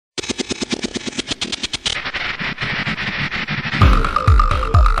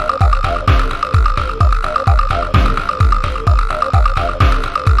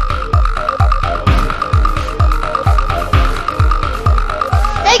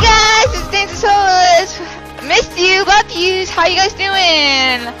guys! How you guys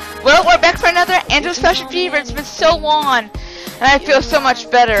doing? Well, we're back for another Angela's Fashion Fever. It's been so long, and I feel so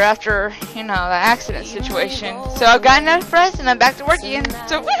much better after, you know, the accident situation. So I've got enough rest, and I'm back to work again.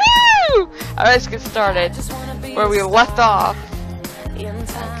 So woohoo! Alright, let's get started where we left off.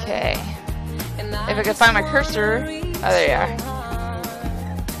 Okay. If I can find my cursor. Oh, there you are.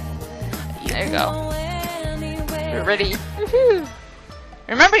 There you go. We're ready. Woohoo!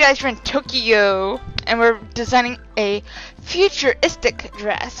 Remember, guys, we're in Tokyo, and we're designing a futuristic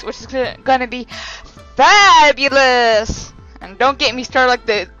dress, which is gonna be fabulous. And don't get me started like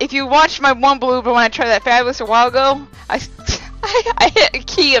the. If you watched my one blooper when I tried that fabulous a while ago, I hit a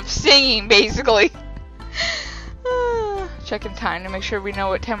key of singing basically. Checking time to make sure we know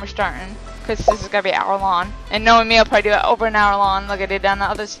what time we're starting, because this is gonna be an hour long. And knowing me, I'll probably do it over an hour long, like I did on the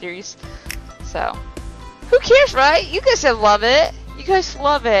other series. So, who cares, right? You guys love it. You guys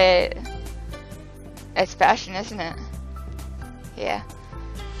love it. It's fashion, isn't it? Yeah.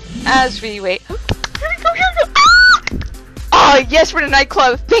 As we wait. Here we go, here we go. Ah! Oh, yes, we're in a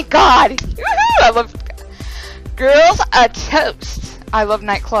nightclub. Thank God. I love girls a toast. I love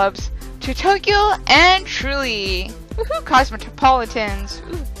nightclubs. To Tokyo and Truly. Woohoo, Cosmopolitans.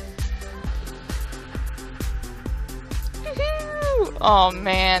 Woohoo. Oh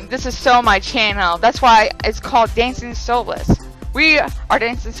man, this is so my channel. That's why it's called DancingSouless. We are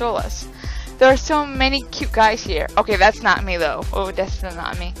DancingSouless. There are so many cute guys here. Okay, that's not me though. Oh, that's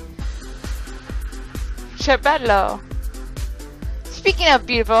not me. Cheating. Speaking of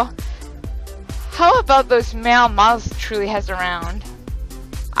beautiful, how about those male models Truly has around?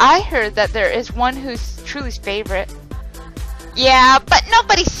 I heard that there is one who's Truly's favorite. Yeah, but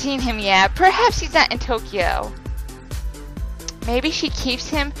nobody's seen him yet. Perhaps he's not in Tokyo. Maybe she keeps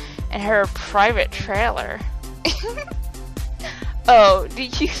him in her private trailer. Oh, do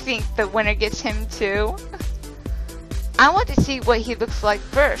you think the winner gets him too? I want to see what he looks like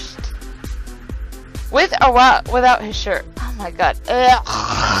first. With or without his shirt. Oh my god.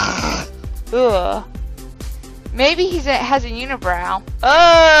 Ugh. Ugh. Maybe has a unibrow.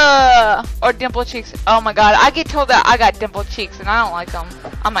 Or dimple cheeks. Oh my god, I get told that I got dimple cheeks and I don't like them.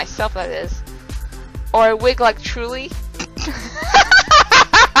 On myself, that is. Or a wig like Truly.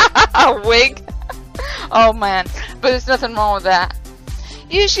 A wig? Oh man, but there's nothing wrong with that.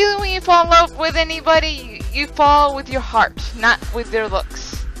 Usually when you fall in love with anybody, you fall with your heart, not with their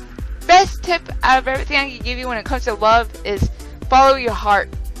looks. Best tip out of everything I can give you when it comes to love is follow your heart,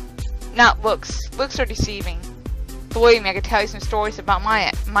 not looks. Looks are deceiving. Believe me, I can tell you some stories about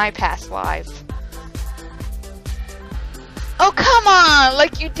my past life. Oh come on,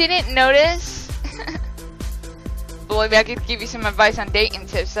 like you didn't notice? Believe me, I could give you some advice on dating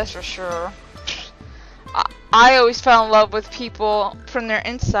tips, that's for sure. I always fell in love with people from their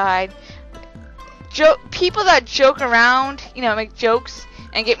inside. People that joke around, you know, make jokes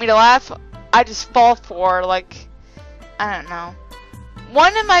and get me to laugh, I just fall for, like, I don't know.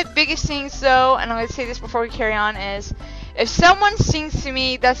 One of my biggest things though, and I'm going to say this before we carry on, is if someone sings to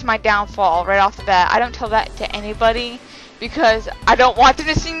me, that's my downfall right off the bat. I don't tell that to anybody because I don't want them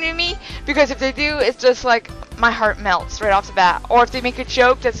to sing to me, because if they do, it's just like my heart melts right off the bat. Or if they make a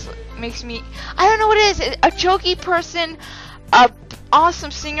joke that's makes me, I don't know what it is, a jokey person, a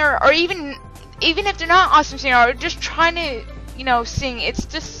awesome singer, or even if they're not an awesome singer or just trying to, you know, sing, it's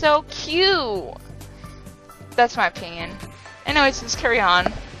just so cute. That's my opinion. Anyways, let's carry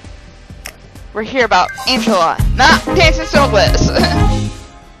on. We're here about Angela, not DancingSouless.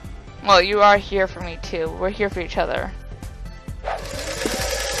 Well, you are here for me too. We're here for each other.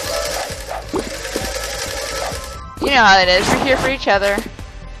 You know how it is. We're here for each other.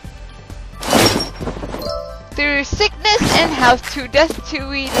 Through sickness and health, to death do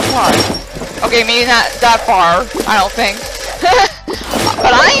we depart. Okay, maybe not that far, I don't think.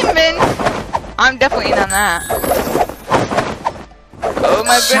 But I'm definitely in on that. Oh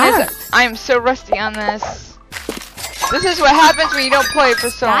my goodness, I am so rusty on this. This is what happens when you don't play for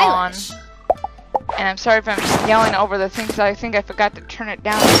so long. And I'm sorry if I'm yelling over the things, I think I forgot to turn it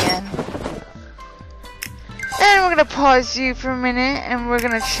down again. And we're gonna pause you for a minute and we're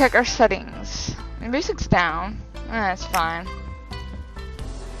gonna check our settings. The music's down. That's fine.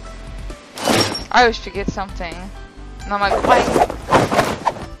 I always forget something. And I'm like, wait.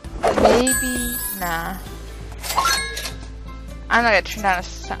 Maybe. Nah. I'm not gonna turn down a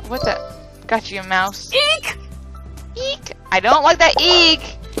sound. What the? Got you, a mouse. Eek! Eek! I don't like that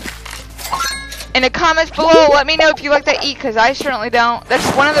eek! In the comments below, let me know if you like that eek, because I certainly don't. That's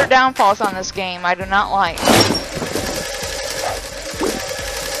one of their downfalls on this game. I do not like.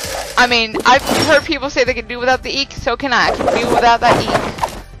 I mean, I've heard people say they can do without the eek, so can I. I can do without that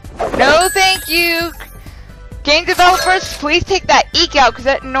eek. No, thank you. Game developers, please take that eek out because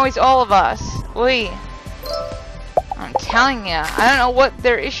that annoys all of us. Wait. I'm telling you, I don't know what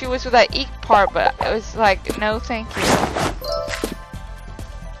their issue was with that eek part, but it was like, no thank you.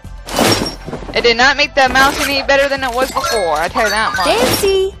 It did not make that mouse any better than it was before, I tell you that much.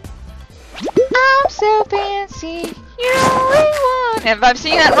 Fancy! I'm so fancy, you're the only one. And if I'm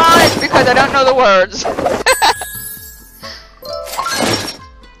singing that wrong, it's because I don't know the words.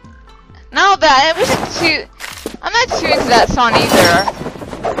 No, that, we should too. I'm not too into that song either.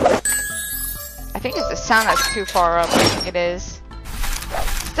 I think it's the sound that's too far up. I think it is.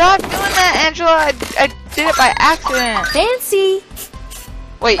 Stop doing that, Angela. I did it by accident. Fancy.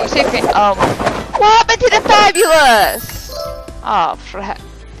 Wait, you say what happened to the fabulous? Oh, crap.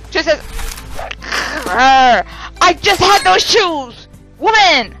 Just as I just had those shoes.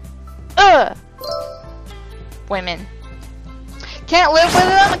 Women. Women. Can't live with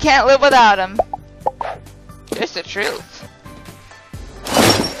them. Can't live without them. It's the truth.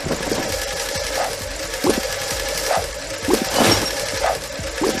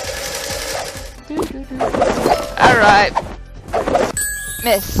 Alright.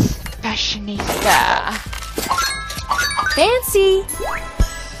 Miss Fashionista. Fancy.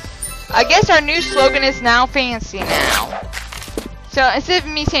 I guess our new slogan is now fancy now. So instead of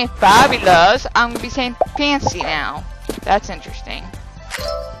me saying fabulous, I'm going to be saying fancy now. That's interesting.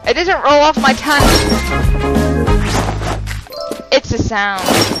 It doesn't roll off my tongue. It's a sound.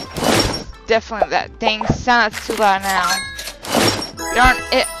 Definitely that dang sound that's too loud now. Darn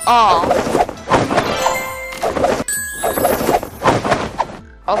it all.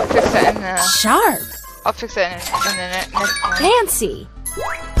 I'll fix that in the... Sharp. I'll fix that in the next one. Fancy.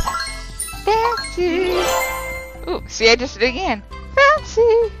 Fancy. Ooh, see, I just did it again.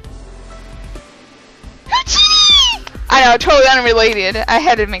 Fancy. I know, totally unrelated. I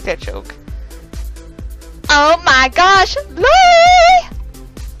had to make that joke. Oh my gosh, Lily!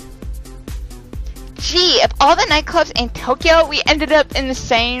 Gee, of all the nightclubs in Tokyo, we ended up in the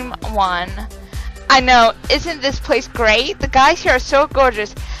same one. I know, isn't this place great? The guys here are so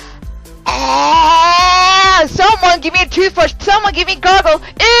gorgeous. Someone give me a toothbrush. Someone give me goggles.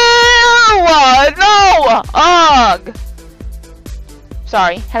 Ew! No! Ugh!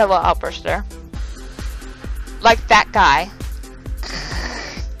 Sorry, had a little outburst there. Like that guy.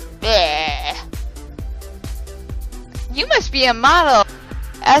 You must be a model.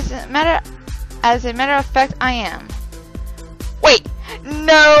 As a matter of fact, I am. Wait,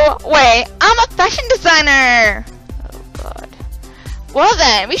 no way. I'm a fashion designer. Oh God. Well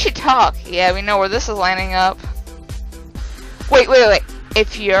then, we should talk. Yeah, we know where this is landing up. Wait.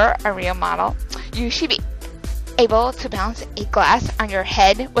 If you're a real model, you should be able to balance a glass on your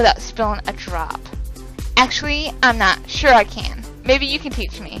head without spilling a drop. Actually, I'm not sure I can. Maybe you can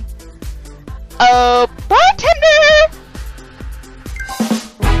teach me. Oh, bartender!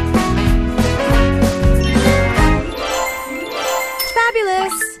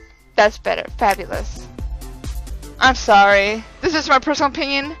 Fabulous. That's better. Fabulous. I'm sorry. This is my personal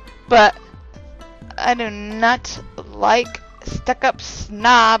opinion, but I do not like stuck-up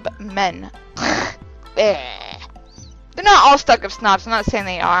snob men. They're not all stuck-up snobs. I'm not saying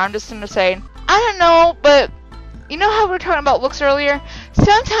they are. I'm just saying, I don't know, but you know how we were talking about looks earlier?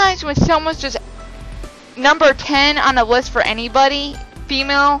 Sometimes when someone's just number 10 on a list for anybody,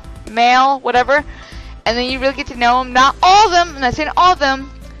 female, male, whatever, and then you really get to know them, not all of them, I'm not saying all of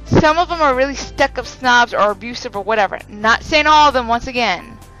them, some of them are really stuck-up snobs or abusive or whatever. Not saying all of them, once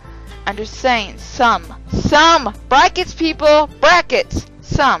again. I'm just saying some. Some! Brackets, people! Brackets!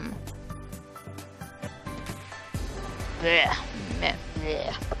 Some. Blech.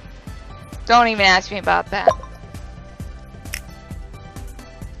 Blech. Don't even ask me about that.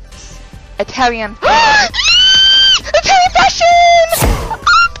 Italian Italian fashion!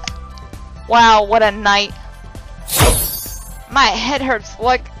 Wow, what a night. My head hurts.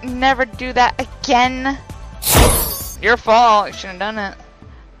 Like, never do that again. Your fault. You shouldn't have done it.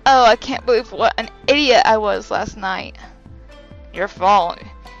 Oh, I can't believe what an idiot I was last night. Your fault.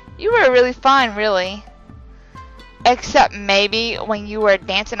 You were really fine, Except maybe when you were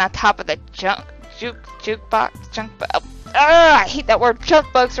dancing on top of the jukebox. I hate that word.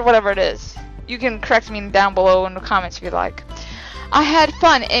 Junk bugs or whatever it is. You can correct me down below in the comments if you like. I had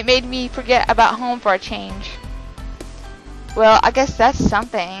fun. It made me forget about home for a change. Well, I guess that's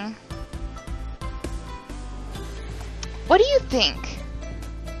something. What do you think?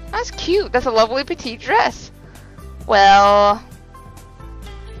 That's cute. That's a lovely petite dress. Well,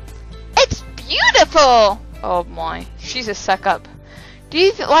 it's beautiful. Oh my, she's a suck up. Do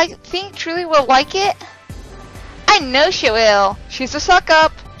you think Truly will like it? I know she will. She's a suck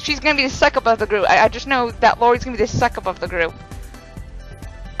up. She's gonna be the suck up of the group. I just know that Lori's gonna be the suck up of the group.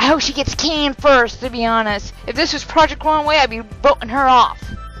 I hope she gets canned first, to be honest. If this was Project Runway, I'd be voting her off.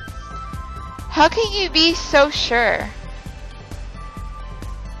 How can you be so sure?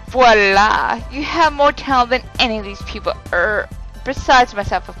 Voila! You have more talent than any of these people. Besides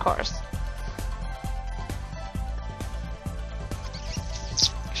myself, of course.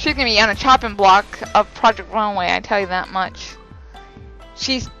 She's gonna be on a chopping block of Project Runway, I tell you that much.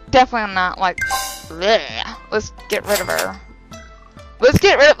 She's definitely not like, bleh. Let's get rid of her.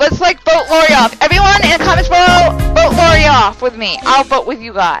 Let's like vote Lori off. Everyone in the comments below, vote Lori off with me. I'll vote with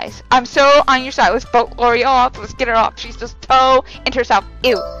you guys. I'm so on your side. Let's vote Lori off. Let's get her off. She's just so into herself.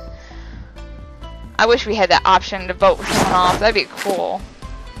 Ew. I wish we had that option to vote someone off. That'd be cool.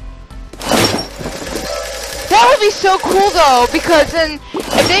 That would be so cool though, because then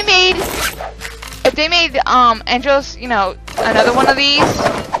if they made Angela's, you know, another one of these,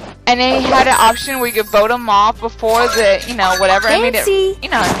 and they had an option where you could vote them off before the, you know, whatever. I made it, you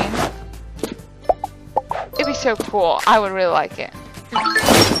know what I mean? It'd be so cool. I would really like it.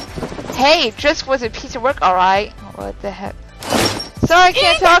 Hey, Drisk was a piece of work, alright. What the heck? Sorry, I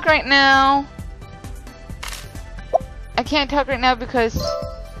can't talk right now. I can't talk right now because...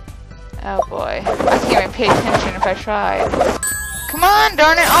 Oh boy. I can't even pay attention if I tried. Come on,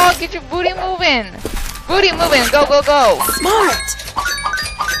 darn it. Oh, get your booty moving. Booty moving. Go, go, go. Smart.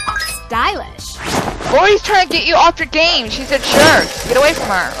 Stylish. Lori's trying to get you off your game. She said, sure. Get away from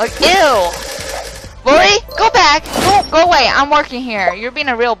her. Like, ew. Lori, go back. Go away. I'm working here. You're being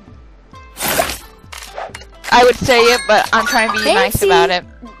a real... I would say it, but I'm trying to be nice about it.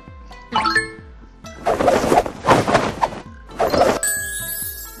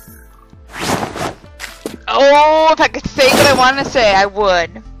 Oh, if I could say what I want to say, I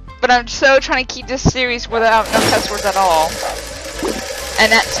would. But I'm so trying to keep this series without no cuss words at all.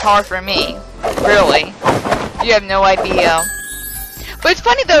 And that's hard for me. Really. You have no idea. But it's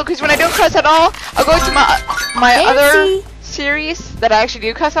funny though, because when I don't cuss at all, I'll go to my other series that I actually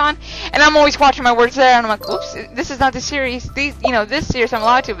do cuss on, and I'm always watching my words there, and I'm like, oops, this is not the series. These, you know, this series I'm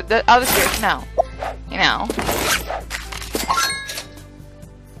allowed to, but the other series, no. You know.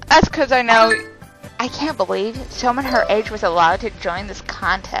 That's because I know... I can't believe someone her age was allowed to join this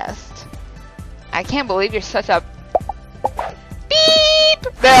contest. I can't believe you're such a...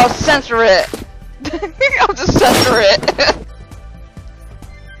 Beep! Then I'll censor it. I'll just censor it.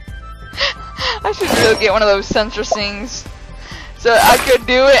 I should really get one of those censor things. So I could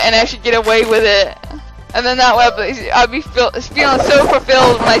do it and actually get away with it. And then that way I'll be feeling so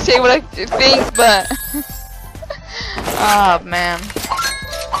fulfilled when I say what I think, but... Oh, man.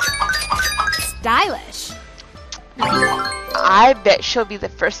 Stylish. I bet she'll be the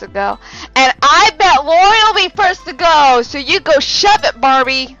first to go. And I bet Lori will be first to go. So you go shove it,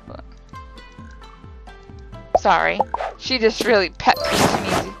 Barbie. Sorry. She just really pet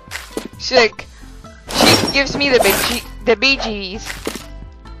peeves me. She gives me the BGs.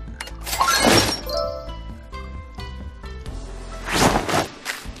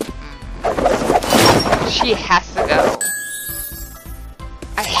 She has to go.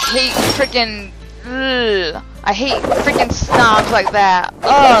 I hate freaking. I hate freaking snobs like that.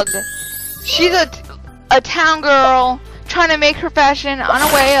 Ugh. She's a town girl trying to make her fashion on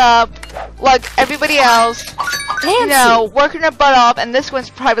her way up, like everybody else. You know, working her butt off, and this one's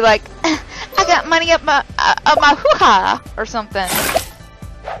probably like, I got money up my hoo-ha or something.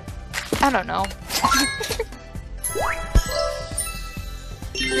 I don't know.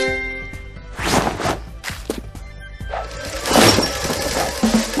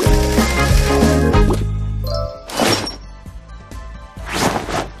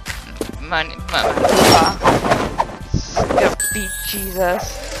 Money, beat Jesus.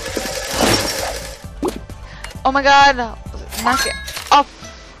 Oh my God! Knock it off.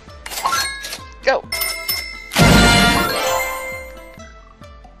 Go.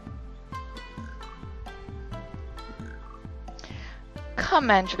 Come,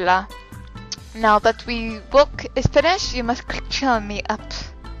 Angela. Now that we book is finished, you must chill me up.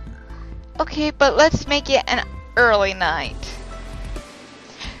 Okay, but let's make it an early night.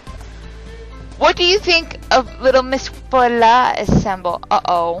 What do you think of little Miss Voila assemble?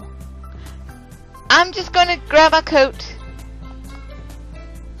 Uh-oh. I'm just gonna grab a coat.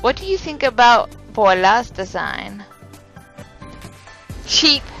 What do you think about Voila's design?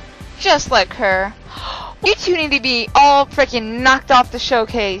 Cheap, just like her. You two need to be all freaking knocked off the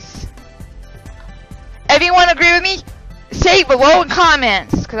showcase. Everyone agree with me? Say it below in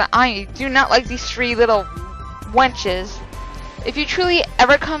comments, because I do not like these three little wenches. If you truly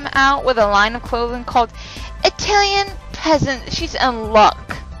ever come out with a line of clothing called Italian Peasant, she's in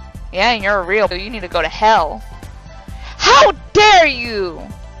luck. Yeah, and you're real, so you need to go to hell. How dare you!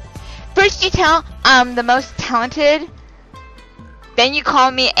 First you tell I'm the most talented, then you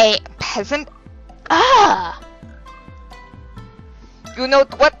call me a peasant. Ah! You know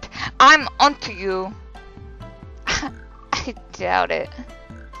what? I'm onto you. I doubt it.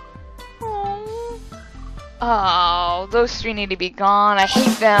 Oh, those three need to be gone. I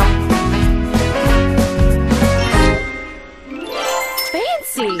hate them.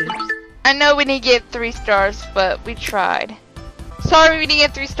 Fancy. I know we didn't get 3 stars, but we tried. Sorry we didn't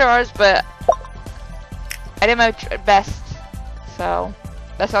get 3 stars, but I did my best. So,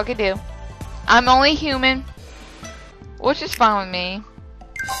 that's all I could do. I'm only human, which is fine with me.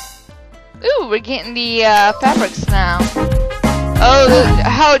 Ooh, we're getting the fabrics now. Oh,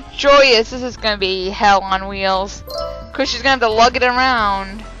 how joyous. This is gonna be hell on wheels. Cause she's gonna have to lug it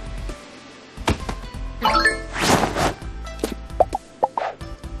around.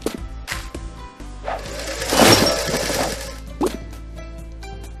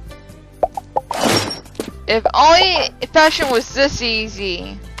 If only fashion was this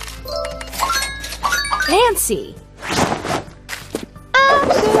easy. Fancy.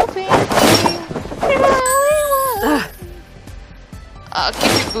 I'm so fancy.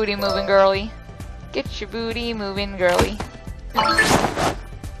 Get your booty moving, girly. Get your booty moving, girly.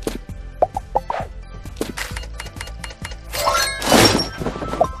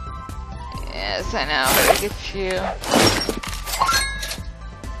 Yes, I know. Better get you.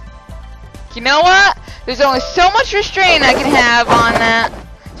 You know what? There's only so much restraint I can have on that.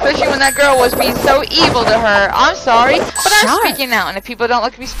 Especially when that girl was being so evil to her. I'm sorry, but I'm speaking out. And if people don't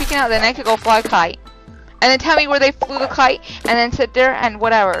like me speaking out, then I could go fly a kite. And then tell me where they flew the kite, and then sit there and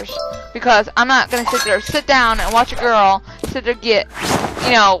whatever. Because I'm not gonna sit there, sit down and watch a girl sit there get,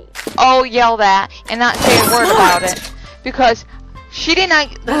 you know, all yelled at and not say a word about it. Because she did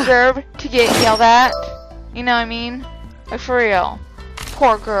not deserve to get yelled at. You know what I mean? Like for real.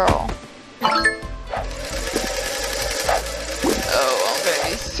 Poor girl. Oh, I'm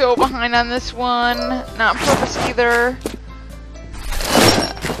gonna be so behind on this one. Not on purpose either.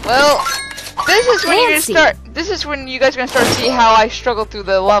 Well. This is when you start. This is when you guys are gonna start to see how I struggle through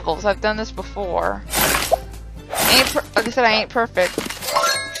the levels. I've done this before. Like I said, I ain't perfect.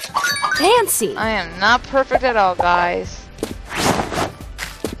 Fancy. I am not perfect at all, guys.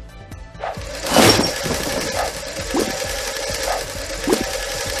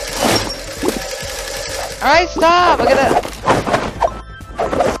 All right, stop. I gotta.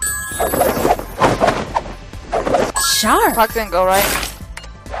 Sharp. Clock didn't go right.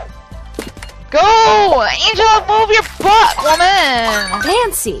 Go! Angela, move your butt, woman!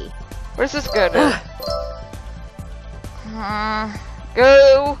 Fancy. Where's this go to?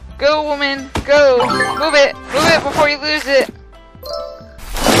 Go! Go, woman! Go! Move it! Move it before you lose it!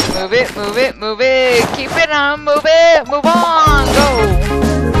 Move it, move it, move it! Keep it on! Move it! Move on! Go!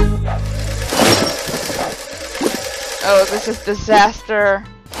 Oh, this is disaster.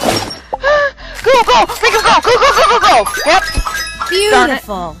 Go, go! Make him go! Go, go, go, go, go! Yep!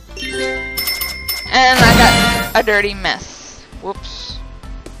 Beautiful. And I got a dirty mess. Whoops.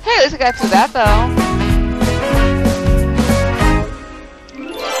 Hey, at least I got through that though.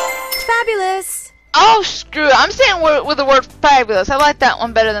 Fabulous. Oh, screw it. I'm staying with the word fabulous. I like that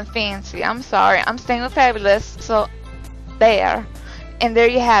one better than fancy. I'm sorry. I'm staying with fabulous. So, there. And there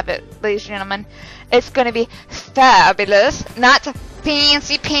you have it, ladies and gentlemen. It's going to be fabulous, not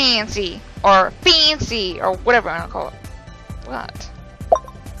fancy pansy. Or fancy, or whatever I want to call it. What?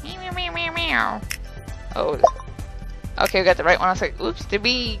 Meow, meow, meow, meow. Oh, okay, we got the right one. I was like, oops, did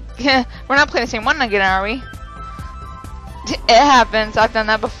we? We're not playing the same one again, are we? It happens. I've done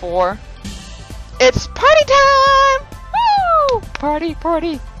that before. It's party time! Woo! Party,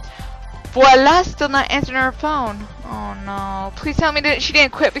 party. Voila, still not answering her phone. Oh no! Please tell me that she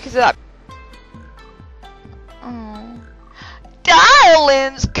didn't quit because of that. Oh.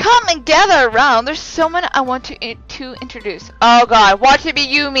 Darlings, come and gather around. There's someone I want to introduce. Oh god, watch it be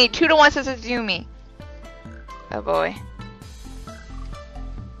Yumi. 2 to 1 says it's Yumi. Oh boy.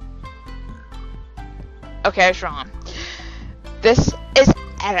 Okay, I was wrong. This is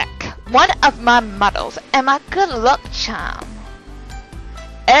Eric, one of my models and my good luck charm.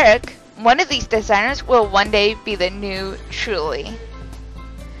 Eric, one of these designers, will one day be the new Truly.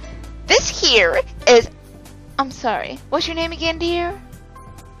 This here is... I'm sorry, what's your name again, dear?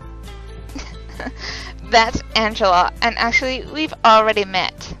 That's Angela, and actually, we've already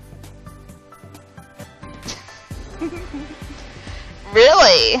met.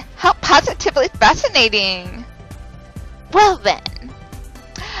 Really? How positively fascinating. Well then,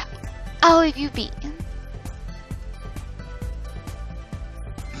 I'll leave you be.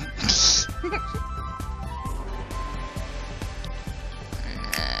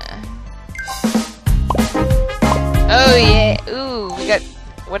 Oh yeah, ooh, we got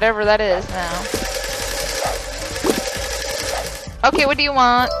whatever that is now. Okay, what do you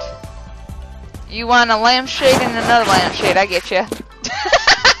want? You want a lampshade and another lampshade, I get you.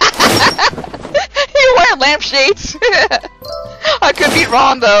 You're wearing lampshades. I could be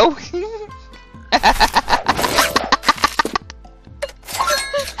wrong though.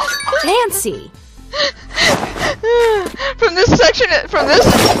 Fancy. From this direction,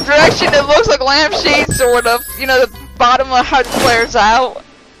 it looks like lampshade, sort of. You know, the bottom of how it flares out.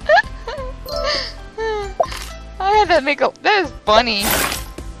 I had to make a. That is funny.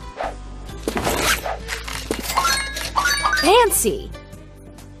 Fancy.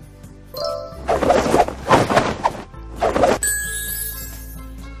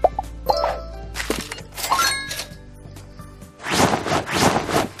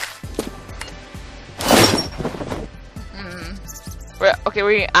 Okay,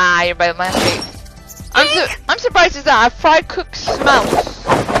 you're by the lampshade. I'm surprised it's not a fried cooked smells.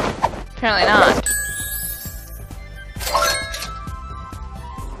 Apparently not.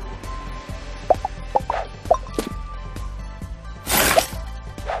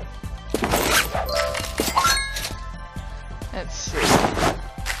 Let's see.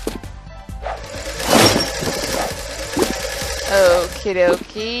 Okie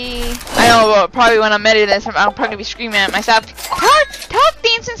dokie. I know, probably when I'm editing this, I'm probably gonna be screaming at myself. Talk,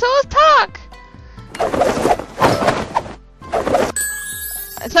 DancingSouless, talk!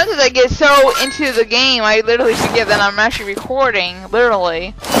 Sometimes I get so into the game, I literally forget that I'm actually recording,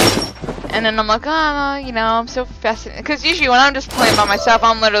 literally. And then I'm like, oh, you know, I'm so fascinated. Because usually when I'm just playing by myself,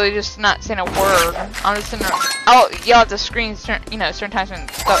 I'm literally just not saying a word. I'm just sitting there, I'll yell at the screen, you know, certain times when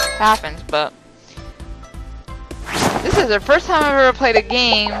stuff happens, but... This is the first time I've ever played a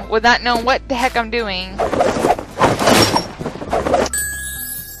game without knowing what the heck I'm doing.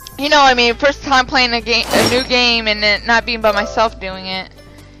 You know, I mean, first time playing a new game, and then not being by myself doing it.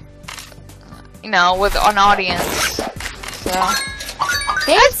 You know, with an audience. So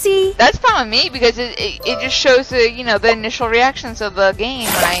Fancy. that's fine with me because it just shows the, you know, the initial reactions of the game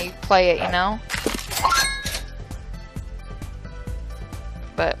when I play it. You know.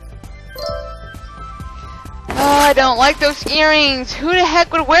 But oh, I don't like those earrings. Who the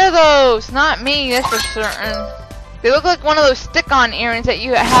heck would wear those? Not me, that's for certain. They look like one of those stick-on earrings that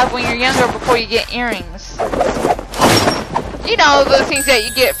you have when you're younger before you get earrings. You know, the things that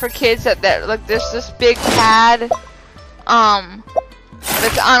you get for kids that like there's this big pad, that's on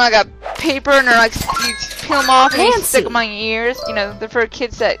like a paper, and they're like, you peel them off and you stick them on your ears. You know, they're for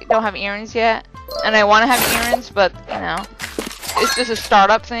kids that don't have earrings yet, and I want to have earrings, but you know, it's just a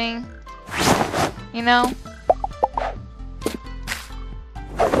startup thing. You know.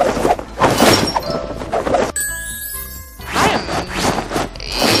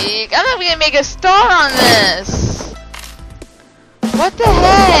 I'm not gonna make a star on this. What the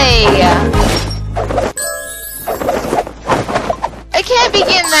hey? I can't be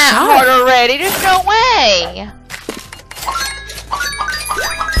getting that hard already. There's no way.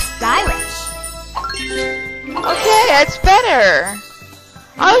 Stylish. Okay, that's better.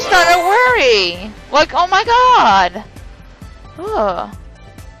 I was starting to worry. Like, oh my god. Ugh.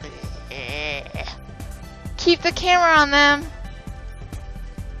 Keep the camera on them.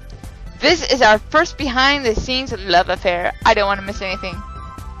 This is our first behind-the-scenes love affair. I don't want to miss anything.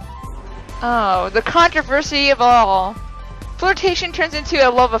 Oh, the controversy of all. Flirtation turns into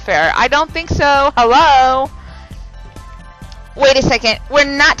a love affair. I don't think so. Hello? Wait a second. We're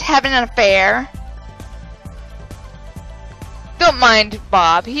not having an affair. Don't mind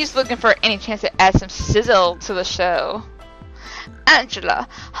Bob. He's looking for any chance to add some sizzle to the show. Angela,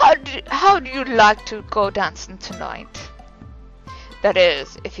 how do you like to go dancing tonight? That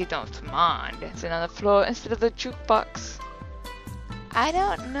is, if you don't mind, dancing on the floor instead of the jukebox. I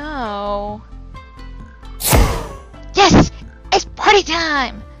don't know. Yes! It's party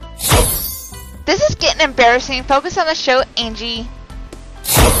time! This is getting embarrassing. Focus on the show, Angie.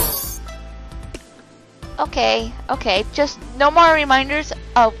 Okay. Just no more reminders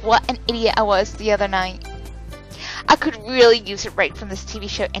of what an idiot I was the other night. I could really use a break from this TV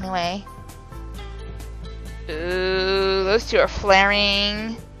show anyway. Ooh, those two are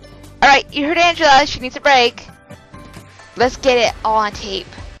flaring. Alright, you heard Angela. She needs a break. Let's get it all on tape.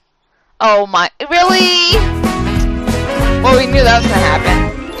 Oh my... Really? Well, we knew that was gonna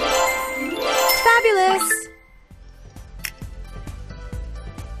happen. Fabulous.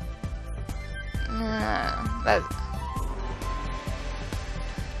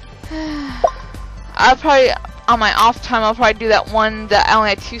 on my off time, I'll probably do that one that I only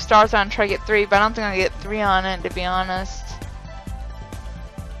had 2 stars on and try to get 3, but I don't think I'll get 3 on it, to be honest.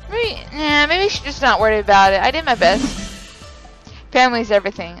 Maybe I should just not worry about it. I did my best. Family's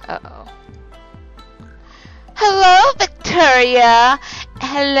everything. Uh-oh. Hello, Victoria.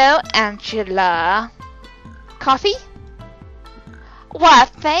 Hello, Angela. Coffee? Why,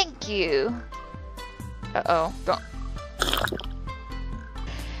 thank you. Uh-oh. Don't.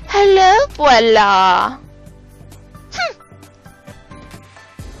 Hello, Voila.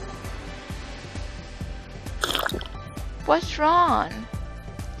 What's wrong?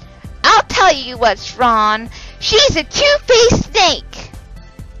 I'll tell you what's wrong. She's a two-faced snake.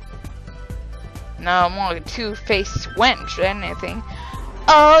 No, more like a two-faced wench than anything.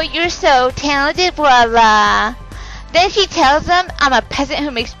 Oh, you're so talented, Voila. Then she tells them I'm a peasant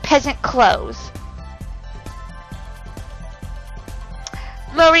who makes peasant clothes.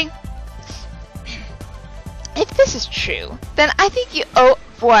 Lori, if this is true, then I think you owe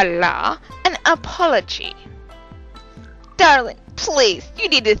Voila an apology. Darling, please, you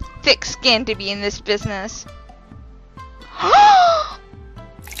need a thick skin to be in this business. Oh,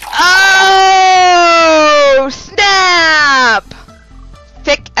 snap!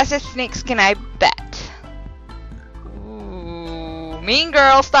 Thick as a snake skin, I bet. Ooh, mean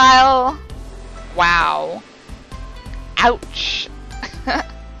girl style. Wow. Ouch.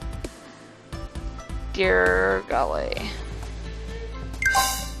 Dear golly.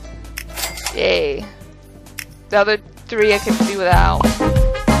 Yay. The other 3 I could do without.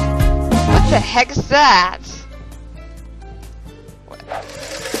 What the heck is that? What?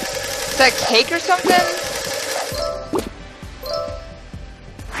 Is that cake or something?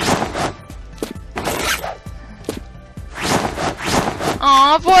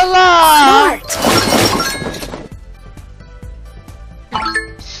 Aw, Voila! Smart!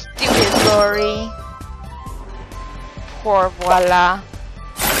 Stupid Lori. Poor Voila.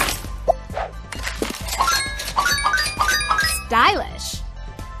 Stylish.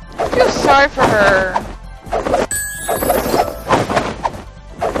 I feel sorry for her.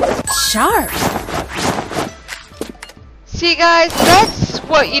 Sharp. See, guys, that's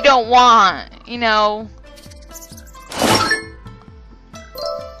what you don't want, you know.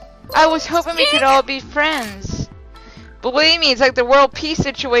 I was hoping we could all be friends. Believe me, it's like the world peace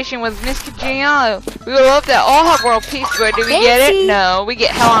situation with Miss Congeniality. We would love to all have world peace, but do we get it? No, we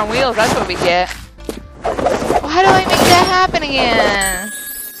get hell on wheels, that's what we get. Well, how do I make that happen again?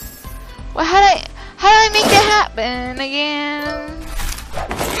 Well, how do I make that happen again?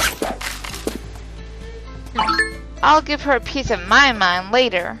 I'll give her a piece of my mind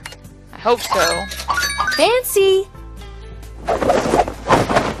later. I hope so. Fancy.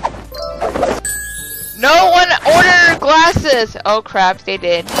 No one ordered glasses! Oh crap, they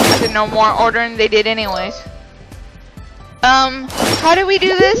did. I said no more ordering, they did anyways. How do we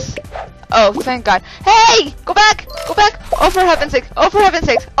do this? Oh, thank God. Hey! Go back! Go back! Oh, for heaven's sake! Oh, for heaven's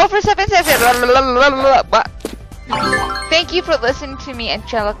sake! Oh, for heaven's sake! Thank you for listening to me,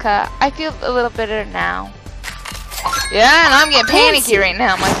 Angelica. I feel a little better now. Yeah, and I'm getting panicky right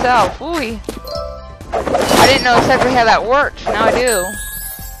now myself. Ooh. I didn't know exactly how that worked. Now I do.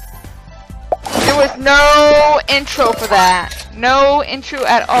 There was no intro for that. No intro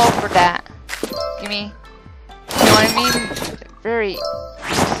at all for that. Gimme. You know what I mean? Very.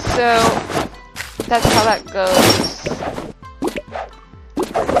 So, that's how that goes.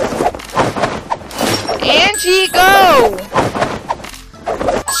 Angie, go!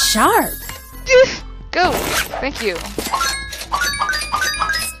 Sharp. Go. Thank you.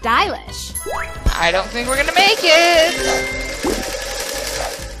 Stylish. I don't think we're gonna make it.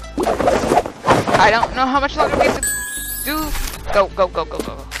 I don't know how much longer we have to do. Go, go, go, go,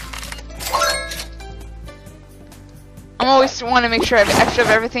 go. I'm always want to make sure I have extra of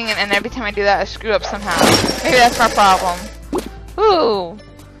everything, and every time I do that, I screw up somehow. Maybe that's my problem. Ooh.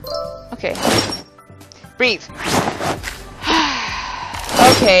 Okay. Breathe.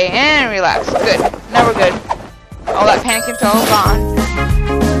 Okay, and relax. Good. Now we're good. All that panicing's all gone.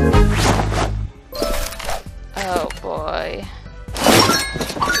 Oh boy.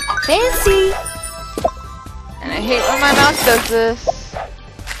 Fancy. And I hate when my mouse does this.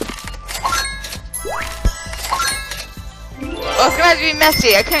 Well, it's gonna have to be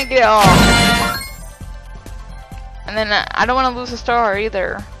messy. I couldn't get it all. And then I don't want to lose a star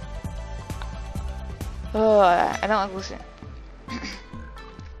either. Oh, I don't like losing.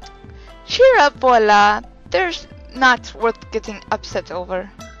 Cheer up, Voila. There's not worth getting upset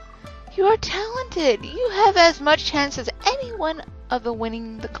over. You are talented. You have as much chance as anyone of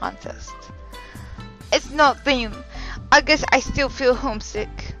winning the contest. It's nothing. I guess I still feel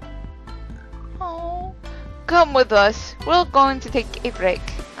homesick. Oh, come with us. We're going to take a break.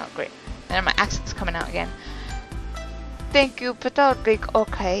 Oh, great. And my accent's coming out again. Thank you, but I'll break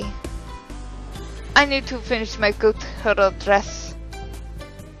okay. I need to finish my good hurdle dress.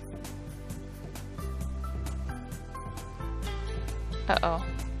 Uh-oh.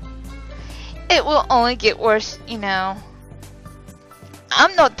 It will only get worse, you know.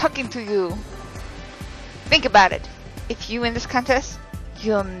 I'm not talking to you. Think about it. If you win this contest,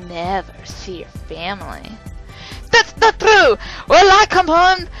 you'll never see your family. That's not true! Well, I come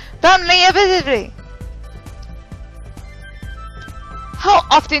home, family visiting. How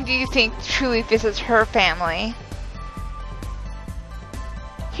often do you think Truly visits her family?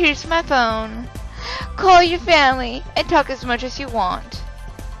 Here's my phone. Call your family and talk as much as you want.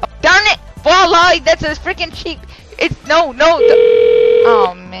 Oh, darn it! Voila! That's a freaking cheap. It's no.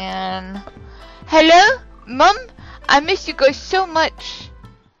 Oh man. Hello, Mom? I miss you guys so much.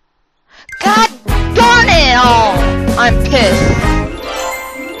 God darn it! Oh, I'm pissed.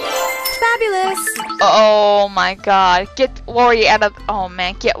 Fabulous. Oh my God! Get Lori out of. Oh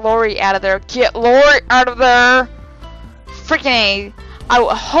man! Get Lori out of there! Get Lori out of there! Freaking A! I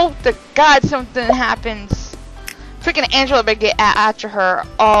hope to God something happens. Freaking Angela better get after her.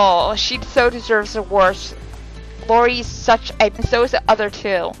 Oh, she so deserves the worst. Lori's such a. And so is the other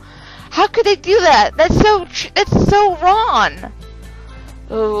two. How could they do that? That's so wrong.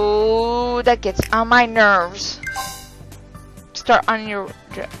 Oh, that gets on my nerves. Start on your.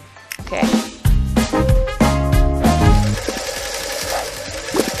 Okay.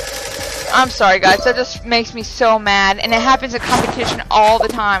 I'm sorry guys, that just makes me so mad, and it happens in competition all the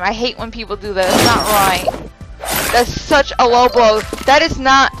time. I hate when people do that. That's not right. That's such a low blow. That is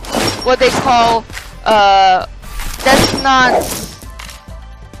not what they call, that's not,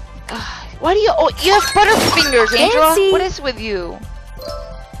 why do you, oh, you have butterfingers, Angela? Fancy. What is with you?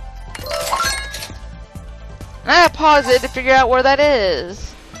 And I gotta pause it to figure out where that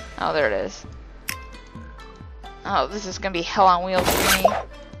is. Oh, there it is. Oh, this is gonna be hell on wheels for me.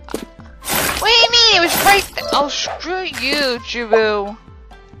 What do you mean? It was right there. Oh, screw you, Jubu.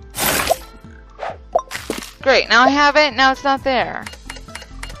 Great, now I have it. Now it's not there.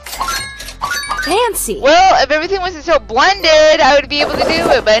 Fancy. Well, if everything wasn't so blended, I would be able to do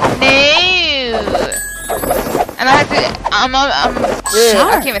it, but no. And I have to. I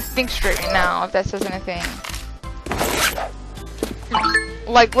can't even think straight right now. If that says anything.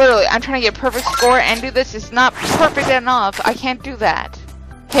 Like literally, I'm trying to get a perfect score and do this. It's not perfect enough. I can't do that.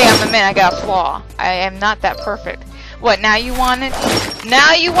 Hey, I'm a man, I got a flaw. I am not that perfect. What, now you want it?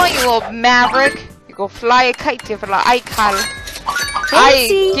 Now you want, you little maverick? You go fly a kite, you fly a kite. I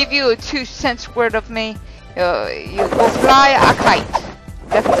give you a 2 cents word of me. You go fly a kite.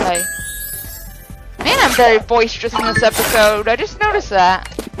 Definitely. Man, I'm very boisterous in this episode. I just noticed that.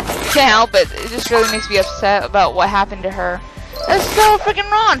 Can't help it. It just really makes me upset about what happened to her. That's so freaking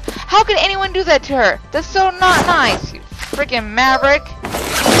wrong. How could anyone do that to her? That's so not nice. You freaking maverick.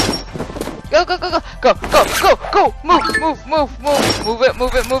 Go, go, go, go, go, go, go, go, move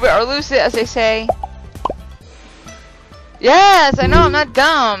it, or lose it, as they say. Yes, I know, I'm not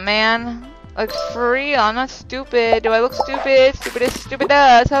dumb, man. Like, for real, I'm not stupid. Do I look stupid? Stupid as stupid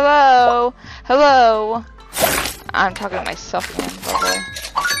does. Hello? Hello? I'm talking to myself again, probably.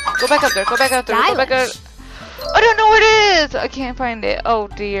 Go back up there, go back up there, go back up. I don't know where it is! I can't find it. Oh,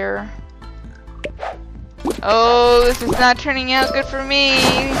 dear. Oh, this is not turning out good for me.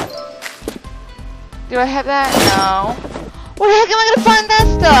 Do I have that? No. Where the heck am I gonna find that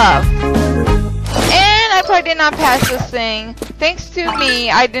stuff? And I probably did not pass this thing. Thanks to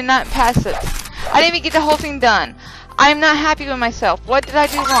me, I did not pass it. I didn't even get the whole thing done. I'm not happy with myself. What did I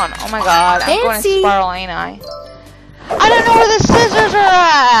do wrong? Oh my god, I'm going to spiral, ain't I? I don't know where the scissors are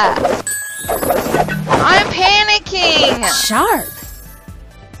at! I'm panicking! Sharp.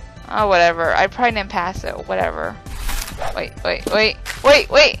 Oh, whatever. I probably didn't pass it. Whatever. Wait.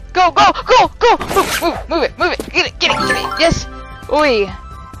 Go! Move it. Get it. Yes. Oi.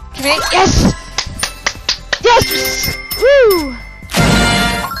 Come here. Yes. Woo.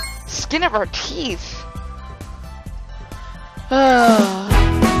 Skin of our teeth.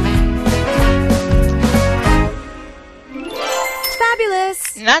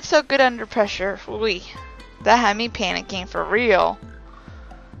 Fabulous. Not so good under pressure. Oi. That had me panicking for real.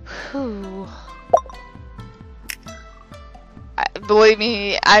 Whew. Believe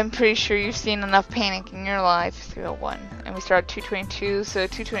me, I'm pretty sure you've seen enough panic in your life. 301, and we start at 222, so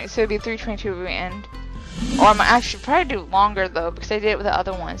 220, so it'd be 322 when we end. Or I'm actually probably do longer though, because I did it with the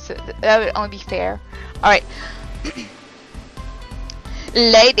other one, so that would only be fair. All right,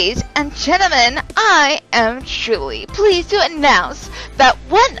 ladies and gentlemen, I am Truly pleased to announce that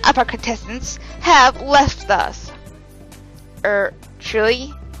one of our contestants have left us.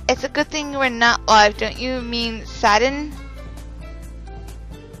 Truly? It's a good thing we're not live, don't you mean saddened?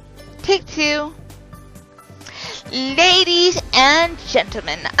 Take 2. Ladies and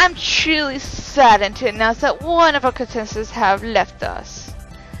gentlemen, I'm truly saddened to announce that one of our contestants have left us.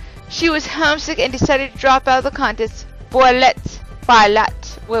 She was homesick and decided to drop out of the contest. Voila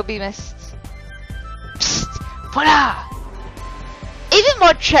will be missed. Psst, voila! Even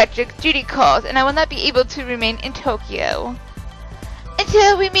more tragic, duty calls, and I will not be able to remain in Tokyo.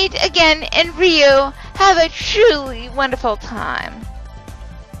 Until we meet again in Rio, have a truly wonderful time.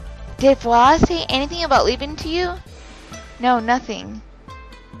 Did Voila say anything about leaving to you? No, nothing.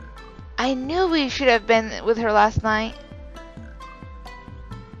 I knew we should have been with her last night.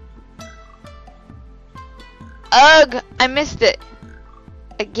 Ugh, I missed it.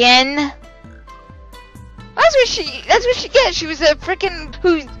 Again? That's what she gets. She was a freaking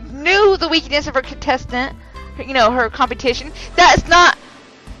who knew the weakness of her contestant. You know, her competition. That's not,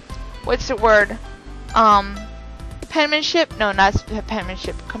 what's the word? Penmanship? No, not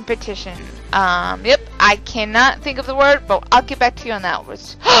penmanship. Competition. Yep. I cannot think of the word, but I'll get back to you on that.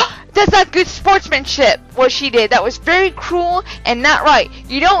 That's not good sportsmanship, what she did. That was very cruel and not right.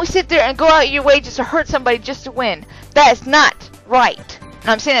 You don't sit there and go out your way just to hurt somebody just to win. That is not right. And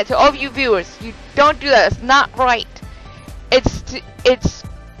I'm saying that to all of you viewers. You don't do that. It's not right. It's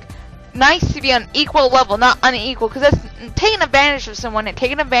nice to be on equal level, not unequal, because that's taking advantage of someone, and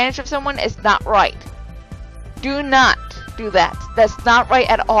taking advantage of someone is not right. Do not do that. That's not right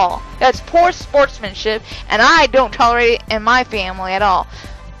at all. That's poor sportsmanship, and I don't tolerate it in my family at all.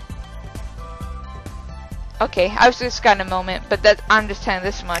 Okay, I was just got in a moment, but I'm just telling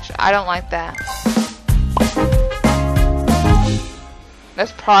this much. I don't like that.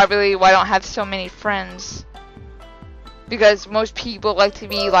 That's probably why I don't have so many friends. Because most people like to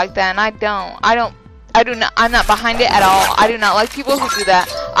be like that, and I don't. I'm not behind it at all. I do not like people who do that.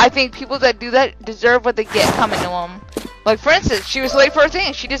 I think people that do that deserve what they get coming to them. Like, for instance, she was late for her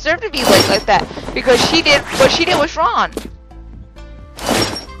thing. She deserved to be late like that. Because what she did was wrong.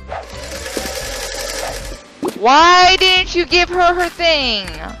 Why didn't you give her her thing,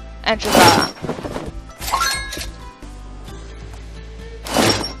 Angela?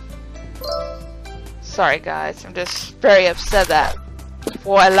 Sorry guys, I'm just very upset that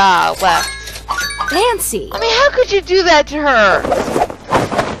Voila left. Fancy. I mean, how could you do that to her?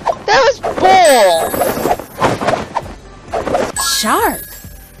 That was bull. Sharp.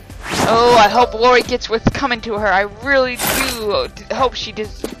 Oh, I hope Lori gets what's coming to her. I really do hope she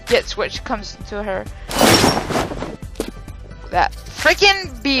gets what comes to her. That freaking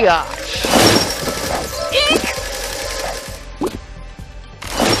biatch. Eek!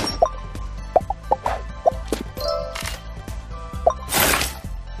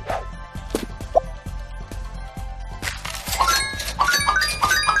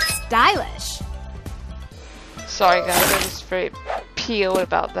 Stylish. Sorry guys, I was very PO'd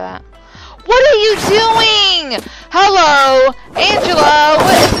about that. What are you doing? Hello, Angela,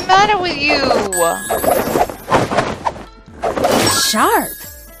 what is the matter with you? Sharp.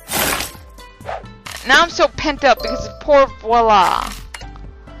 Now I'm so pent up because of poor Voila.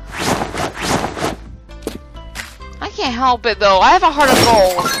 I can't help it though, I have a heart of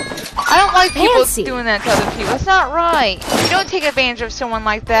gold. I don't like people doing that to other people. It's not right. You don't take advantage of someone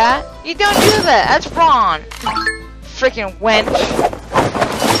like that. You don't do that. That's wrong. Freaking wench.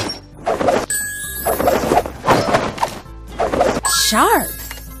 Sharp.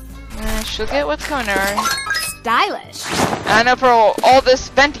 She'll get what's coming to her. Stylish. I know for all this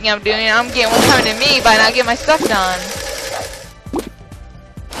venting I'm doing, I'm getting what's coming to me by not getting my stuff done.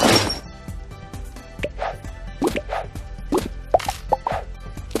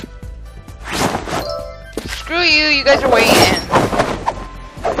 Screw you, you guys are waiting.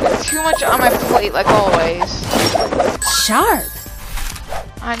 There's too much on my plate, like always. Sharp.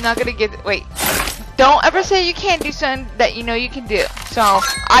 I'm not gonna get. Wait. Don't ever say you can't do something that you know you can do. So,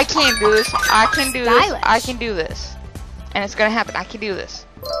 I can't do this. I can do this. I can do this. And it's gonna happen. I can do this.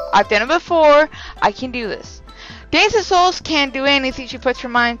 I've done it before. I can do this. DancingSouless can't do anything she puts her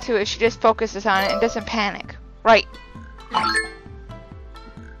mind to if she just focuses on it and doesn't panic. Right.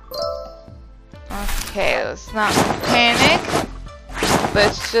 Okay, let's not panic.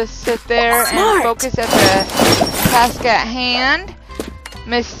 Let's just sit there and focus at the task at hand.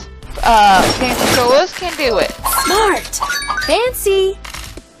 Miss DancingSouless can do it. Smart. Fancy.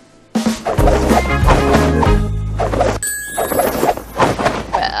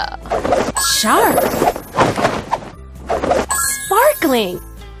 Well. Sharp. Sparkling.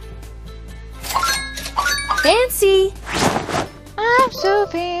 Fancy. I'm so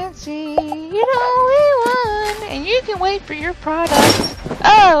fancy, you're the only one, and you can wait for your product.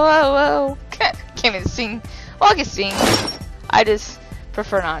 Oh. Can't even sing. Well, I can sing. I just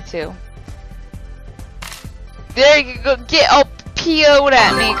prefer not to. There you go. Get all PO'd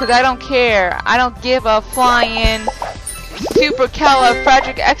at me, because I don't care. I don't give a flying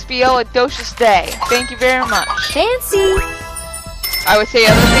supercalifragilisticexpialidocious day. Thank you very much. Fancy. I would say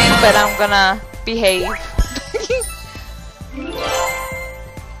other things, but I'm gonna behave.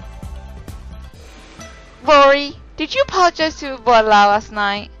 Rory, did you apologize to Voila last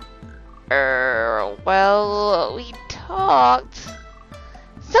night? Well, we talked.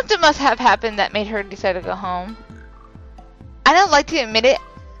 Something must have happened that made her decide to go home. I don't like to admit it,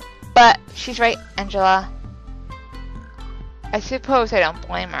 but she's right, Angela. I suppose I don't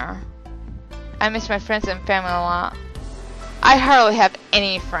blame her. I miss my friends and family a lot. I hardly have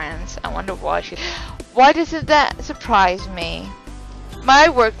any friends. I wonder why Why doesn't that surprise me? My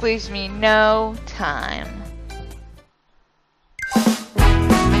work leaves me no time.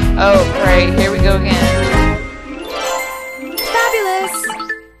 Oh, great. Here we go again. Fabulous.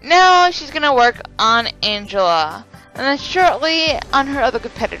 Now she's gonna work on Angela, and then shortly on her other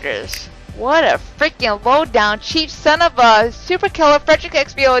competitors. What a freaking low-down, cheap son of a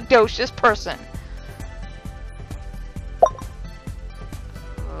supercalifragilisticexpialidocious person.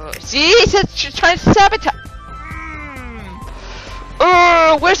 See? He said she's trying to sabotage.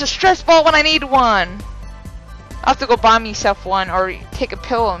 Where's the stress ball when I need one? I'll have to go buy myself one or take a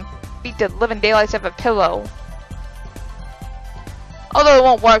pillow and beat the living daylights out of a pillow. Although it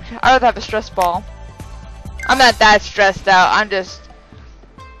won't work, I'd rather have a stress ball. I'm not that stressed out, I'm just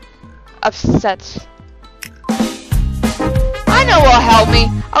upset. I know what'll help me.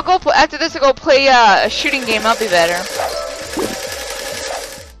 I'll go after this. I'll go play a shooting game. I'll be better.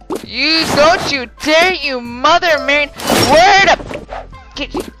 You don't you dare, you mother Marion! Where the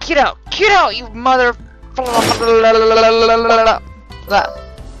get out, you mother!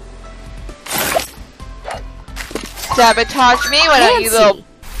 Sabotage me? Why don't you little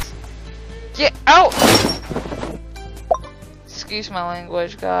get out? Excuse my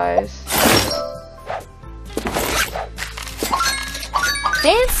language, guys.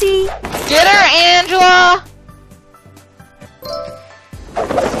 Fancy. Get her, Angela!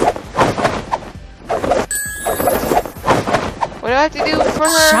 What do I have to do for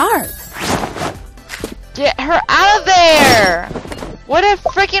her? Sharp. Get her out of there! What a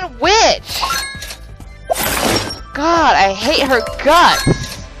freaking witch! God, I hate her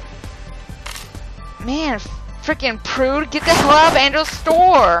guts! Man, freaking prude, get the hell out of Angela's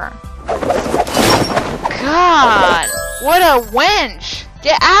store! God, what a wench!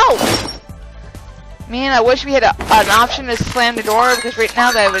 Get out! Man, I wish we had an option to slam the door, because right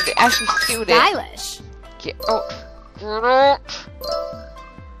now that would actually suit it. Stylish. Get out.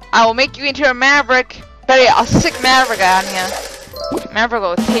 I will make you into a maverick. Better yet, I'll sick Maverick on you. Maverick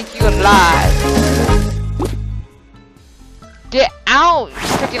will take you alive. Get out, you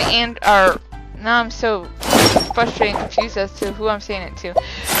freaking now I'm so frustrated and confused as to who I'm saying it to.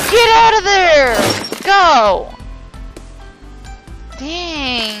 Get out of there! Go!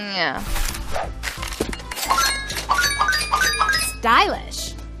 Dang.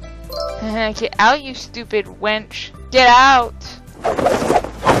 Stylish. Get out, you stupid wench. Get out!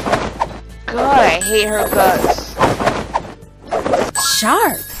 God, I hate her guts.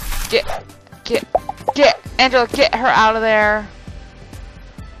 Sharp. Get, Angela, get her out of there.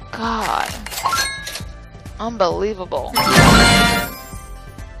 God. Unbelievable.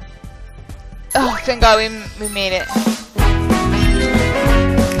 Oh, thank God we made it.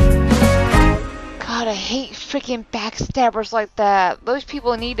 God, I hate freaking backstabbers like that. Those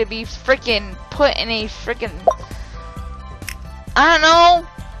people need to be freaking put in a freaking... I don't know.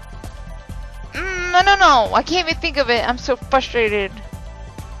 No. I can't even think of it. I'm so frustrated.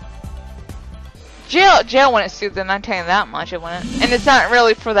 Jail wouldn't suit them, I'm telling you that much, it wouldn't. And it's not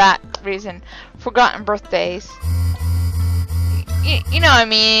really for that reason. Forgotten birthdays. You know what I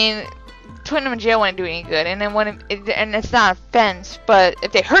mean? Putting them in jail wouldn't do any good. And then and it's not an offense, but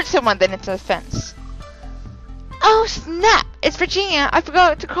if they hurt someone, then it's an offense. Oh snap! It's Virginia. I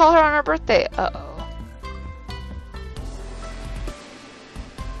forgot to call her on her birthday. Uh-oh.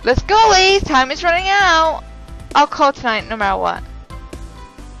 Let's go, ladies. Time is running out. I'll call tonight no matter what.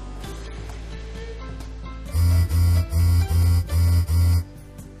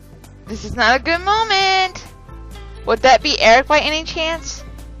 This is not a good moment. Would that be Eric by any chance?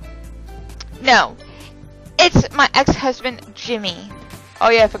 No. It's my ex-husband, Jimmy. Oh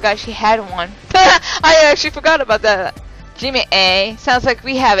yeah, I forgot she had one. I actually forgot about that. Jimmy A. Sounds like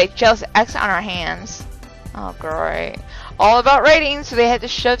we have a jealous ex on our hands. Oh, great. all about ratings, so they had to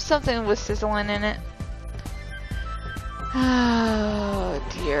shove something with sizzling in it. Oh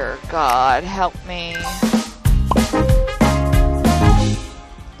dear God, help me.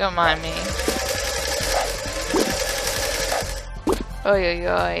 Don't mind me. Oy oy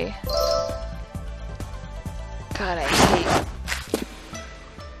oy. God, I hate.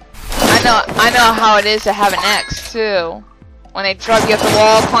 I know how it is to have an ex too. When they drive you up the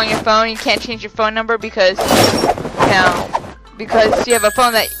wall, calling your phone, you can't change your phone number because, you know, because you have a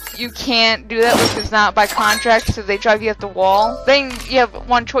phone that you can't do that with, it's not by contract, so they drive you up the wall. Then you have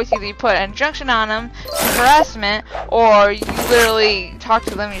one choice: either you put an injunction on them for harassment, or you literally talk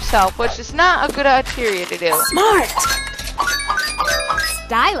to them yourself, which is not a good criteria to do. Smart.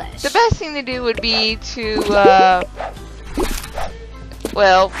 Stylish. The best thing to do would be to,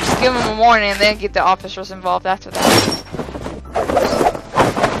 well, give them a warning and then get the officers involved after that.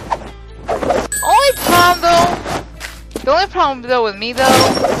 The only problem though with me though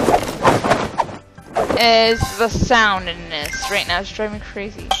is the sound in this right now. It's driving me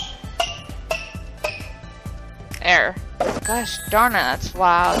crazy. There. Gosh darn it, that's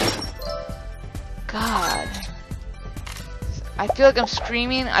loud. God. I feel like I'm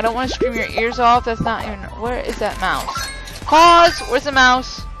screaming. I don't want to scream your ears off. That's not even... Where is that mouse? Pause! Where's the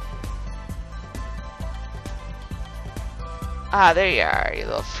mouse? Ah, there you are, you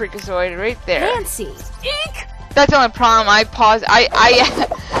little freakazoid, right there. Fancy. Eek! That's the only problem. I pause. I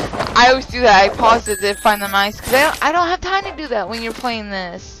always do that. I pause it to find the mice because I don't have time to do that when you're playing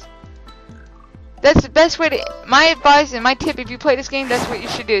this. That's the best way to. My advice and my tip: if you play this game, that's what you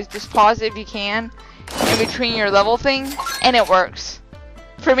should do. Is just pause it if you can in between your level thing, and it works.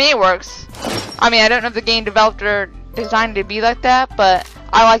 For me, it works. I mean, I don't know if the game developed or designed it to be like that, but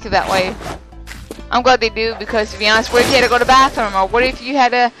I like it that way. I'm glad they do, because to be honest, what if you had to go to the bathroom, or what if you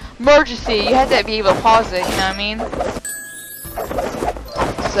had an emergency? You had to be able to pause it, you know what I mean?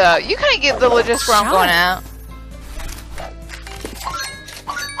 So, you kind of get the logistics where I'm going at.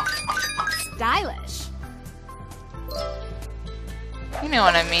 Stylish. You know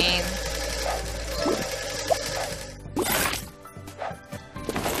what I mean.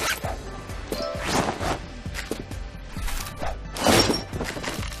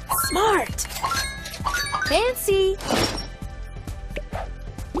 Smart. Fancy.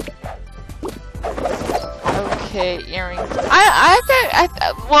 Okay, earrings.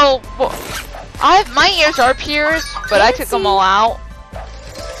 My ears are pierced, but I took them all out.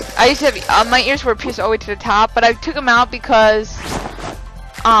 I used to have, my ears were pierced all the way to the top, but I took them out because,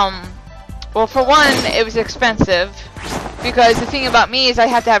 well, for one, it was expensive. Because the thing about me is I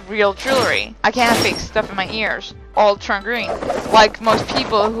have to have real jewelry. I can't have fake stuff in my ears. All turn green. Like most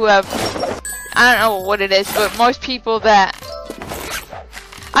people who have, I don't know what it is, but most people that,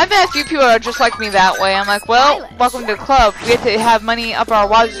 I've met a few people that are just like me that way. I'm like, well, welcome to the club. We have to have money up our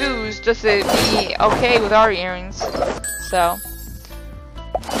wazoos just to be okay with our earrings. So,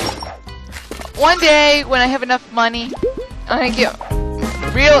 one day when I have enough money, I'm gonna get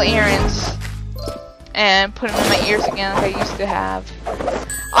real earrings and put them in my ears again like I used to have.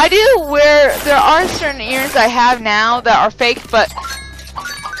 I do wear, there are certain earrings I have now that are fake, but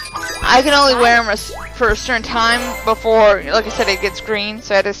I can only wear them for a certain time before, like I said, it gets green,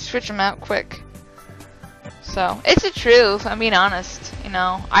 so I had to switch them out quick. So, it's the truth, I'm being honest, you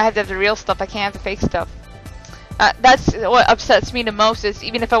know. I have to have the real stuff, I can't have the fake stuff. That's what upsets me the most, is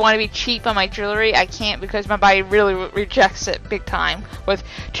even if I want to be cheap on my jewelry, I can't, because my body really rejects it big time with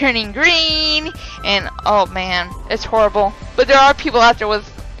turning green, and oh man, it's horrible. But there are people out there with,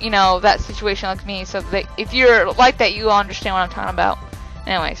 you know, that situation like me, so if you're like that, you understand what I'm talking about.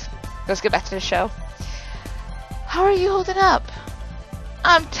 Anyways, let's get back to the show. How are you holding up?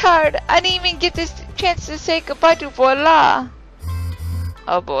 I'm tired. I didn't even get this chance to say goodbye to Voila.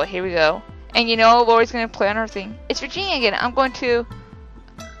 Oh boy, here we go. And you know, Lori's gonna play on her thing. It's Virginia again. I'm going to...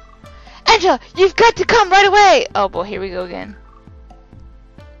 Angela, you've got to come right away! Oh boy, here we go again.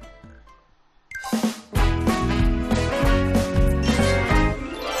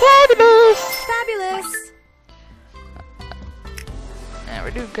 Fabulous! Fabulous. Yeah,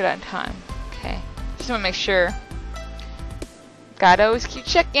 we're doing good on time. Okay. Just wanna make sure. Gotta always keep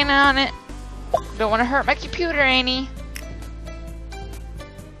checking on it. Don't wanna hurt my computer, Annie.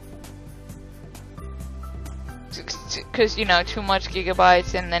 Because, you know, too much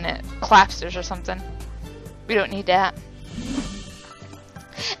gigabytes and then it collapses or something. We don't need that.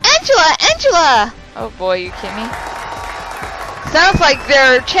 Angela! Angela! Oh boy, you kidding me? Sounds like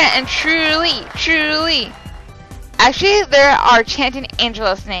they're chanting truly, truly. Actually, they are chanting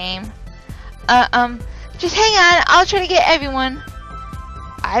Angela's name. Just hang on, I'll try to get everyone.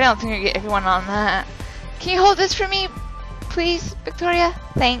 I don't think I get everyone on that. Can you hold this for me, please, Victoria?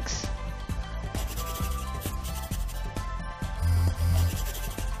 Thanks.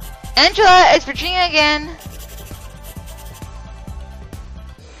 Angela, it's Virginia again.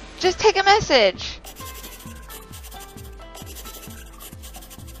 Just take a message.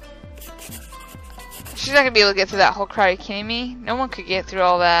 She's not gonna be able to get through that whole crowd. Are you kidding me? No one could get through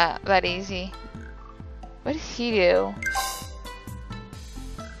all that easy. What does he do?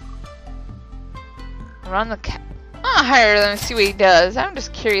 Run the cat. I'll hire him and see what he does. I'm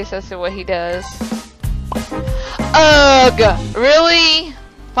just curious as to what he does. Ugh! Really?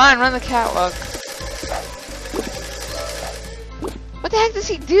 Fine, run the catwalk. What the heck does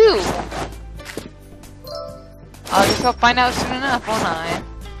he do? I guess I'll find out soon enough, won't I?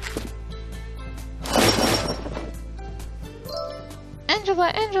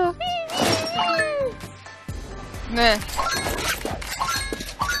 Angela. Meh.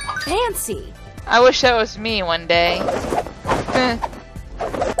 Fancy. I wish that was me one day. I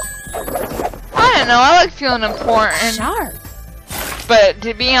don't know, I like feeling important. Sharp. But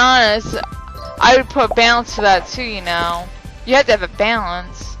to be honest, I would put balance to that too, you know. You have to have a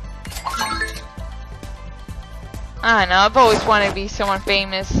balance. I don't know, I've always wanted to be someone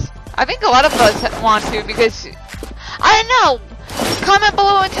famous. I think a lot of us want to because, I don't know. Comment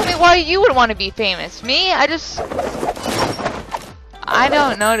below and tell me why you would want to be famous. Me? I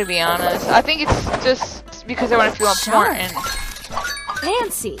don't know, to be honest. I think it's just because I want to feel important.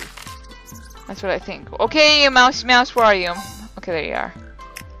 Fancy. That's what I think. Okay, mouse, where are you? Okay, there you are.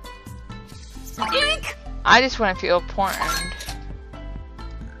 Eek. I just want to feel important.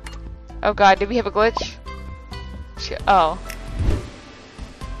 Oh god, did we have a glitch? Oh.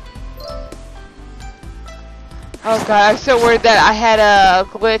 Oh god, I'm so worried that I had a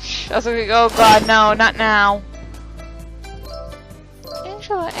glitch. I was like, oh god, no, not now.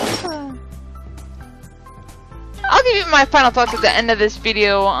 Angela. I'll give you my final thoughts at the end of this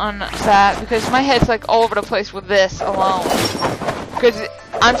video on that because my head's like all over the place with this alone. Because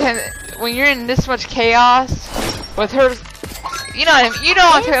I'm telling you, when you're in this much chaos with her, you know what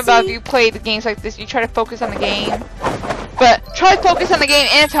I'm talking about. If you play the games like this, you try to focus on the game. But try to focus on the game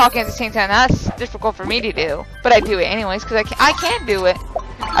and talking at the same time. That's difficult for me to do. But I do it anyways because I can do it.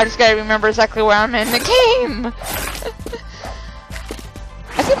 I just gotta remember exactly where I'm in the game.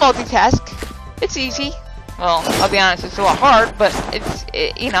 I can multitask. It's easy. Well, I'll be honest, it's a lot hard, but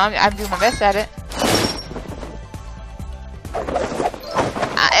you know, I'm doing my best at it.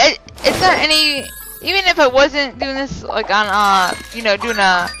 It's not any, even if I wasn't doing this like on you know,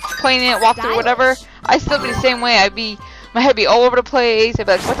 playing it, walkthrough, whatever, I'd still be the same way. My head would be all over the place. I'd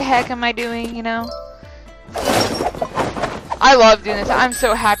be like, what the heck am I doing, you know? I love doing this. I'm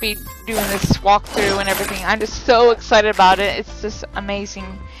so happy doing this walkthrough and everything. I'm just so excited about it. It's just amazing.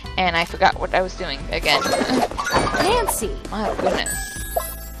 And I forgot what I was doing again. Fancy. My goodness.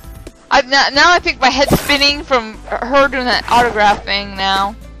 Now I think my head's spinning from her doing that autograph thing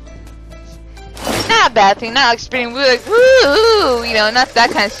now. Not a bad thing. Not like spinning. Like, woo! You know, not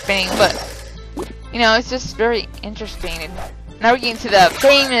that kind of spinning, but you know, it's just very interesting. And now we're getting to the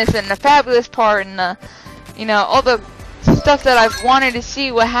famous and the fabulous part, and the, you know, all the stuff that I've wanted to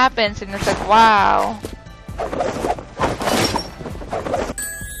see what happens, and it's like, wow.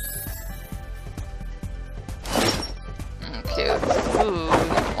 Okay, ooh,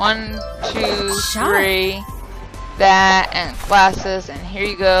 1, 2, 3, that, and glasses, and here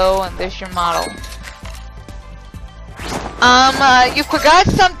you go, and there's your model. You forgot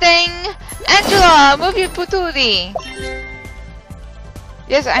something! Angela, move your patootie!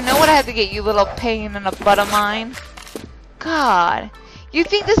 Yes, I know what I had to get, you little pain in the butt of mine. God. You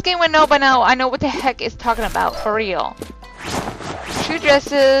think this game would know by now? I know what the heck it's talking about, for real. 2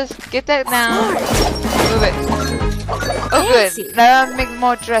 dresses, get that down. Move it. Oh good, now I'll make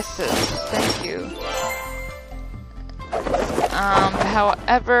more dresses. Thank you.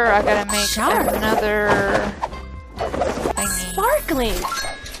 However, I gotta make another thingy. Sparkling.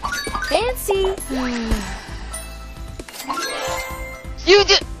 Fancy. You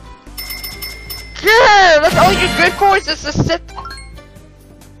did. Girl, that's all you're good for is just to sit.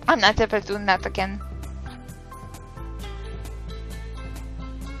 I'm not ever doing that again.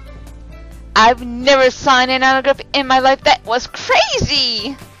 I've never signed an autograph in my life. That was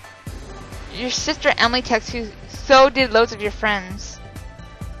crazy. Your sister Emily texted you. So did loads of your friends.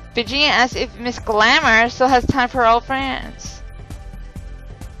 Virginia asked if Miss Glamour still has time for her old friends.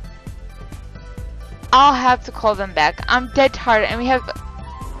 I'll have to call them back. I'm dead tired and we have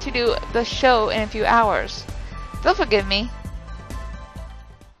to do the show in a few hours. They'll forgive me.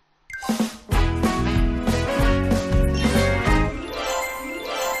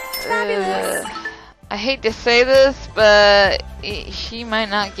 I hate to say this, but he might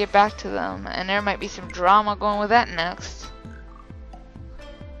not get back to them, and there might be some drama going with that next.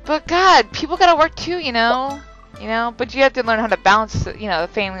 But God, people gotta work too, you know. But you have to learn how to balance, the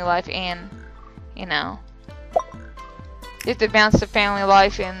family life and, you have to balance the family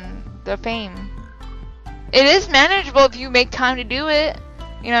life and the fame. It is manageable if you make time to do it.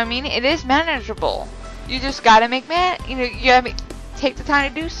 You know what I mean? It is manageable. You just gotta make you gotta take the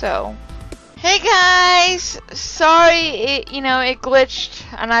time to do so. Hey guys, sorry it glitched,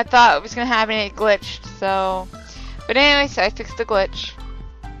 and I thought it was gonna happen. It glitched, so. But anyways, I fixed the glitch,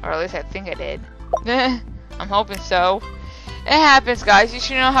 or at least I think I did. I'm hoping so. It happens, guys. You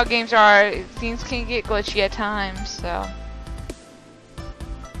should know how games are. Things can get glitchy at times, so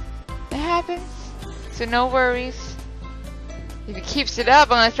it happens. So no worries. If it keeps it up,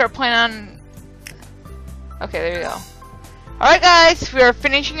 I'm gonna start playing on. Okay, there we go. Alright guys, we are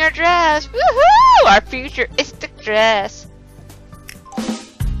finishing our dress. Woohoo! Our futuristic dress.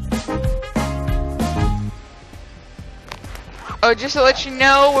 Oh, just to let you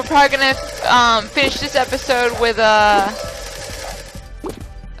know, we're probably gonna finish this episode with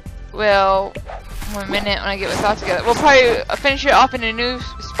well, 1 minute when I get my thoughts together. We'll probably finish it off in a new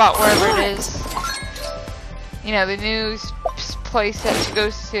spot wherever it is. The new place that she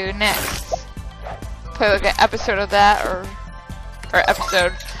goes to next. Play like an episode of that, or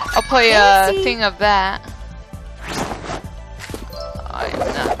episode. I'll play a thing of that. I am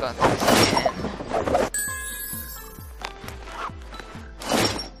not going through this again.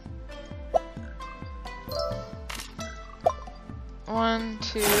 One,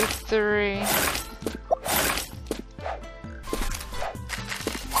 two, three.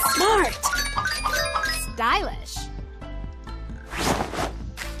 Smart. Stylish.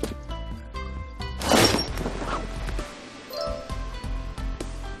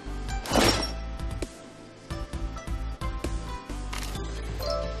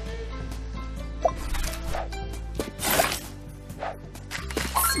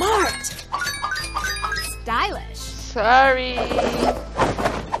 Smart. Stylish. Sorry.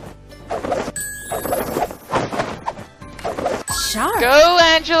 Sharp. Go,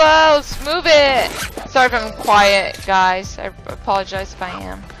 Angela. Let's move it. Sorry if I'm quiet, guys. I apologize if I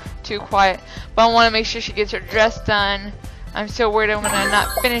am too quiet. But I want to make sure she gets her dress done. I'm so worried I'm gonna not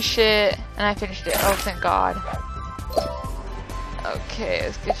finish it, and I finished it. Oh, thank God. Okay,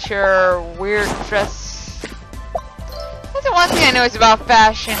 let's get your weird dress. That's the one thing I know is about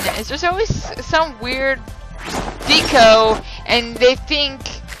fashion is there's always some weird deco, and they think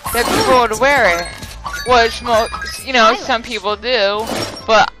that people would wear it, which most, some people do.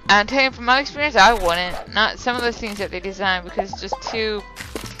 But I'm telling you from my experience, I wouldn't. Not some of the things that they design because it's just too,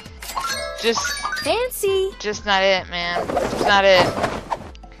 fancy. Just not it, man. Just not it.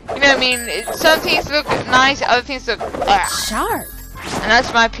 You know what I mean? Some things look nice, other things look sharp. And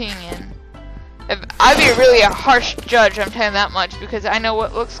that's my opinion. I'd be really a harsh judge, I'm telling you that much, because I know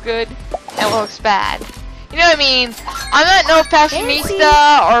what looks good and what looks bad. You know what I mean? I'm not no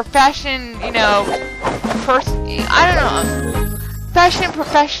fashionista or fashion, I don't know, fashion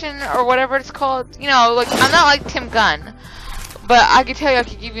profession or whatever it's called. Like I'm not like Tim Gunn, but I could tell you, I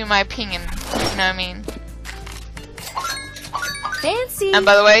could give you my opinion. You know what I mean? Fancy. And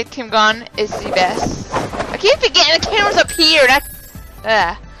by the way, Tim Gunn is the best. I keep forgetting the camera's up here.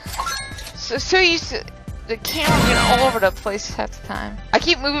 So used to the camera being all over the place half the time. I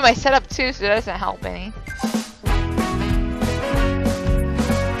keep moving my setup too, so that doesn't help any.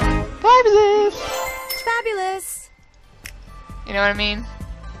 Fabulous. Fabulous. You know what I mean?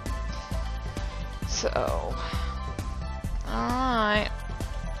 So, alright.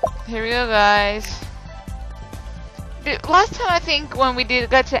 Here we go, guys. Dude, last time I think when we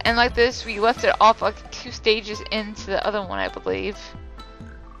got to end like this, we left it off like 2 stages into the other one, I believe.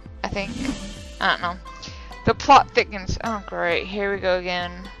 I think. I don't know. The plot thickens. Oh, great. Here we go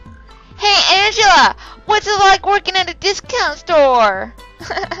again. Hey, Angela! What's it like working at a discount store?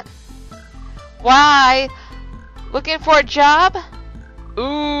 Why? Looking for a job?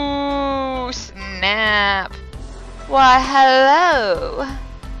 Ooh, snap. Why, hello.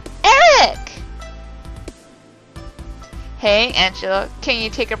 Eric! Hey, Angela, can you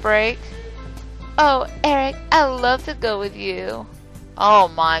take a break? Oh, Eric, I'd love to go with you. Oh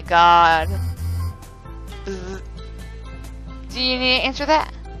my God. Do you need to answer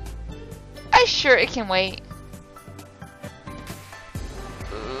that? Sure, it can wait.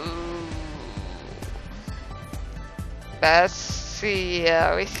 Ooh. Let's see.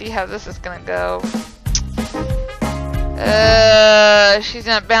 We see how this is gonna go. She's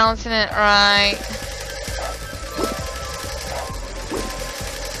not balancing it right.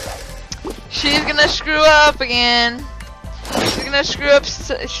 She's gonna screw up again. She's gonna screw up.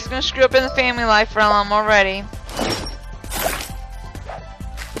 She's gonna screw up in the family life realm already.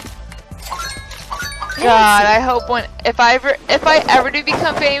 God, I hope if I ever do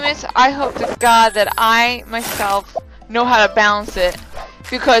become famous, I hope to God that I myself know how to balance it.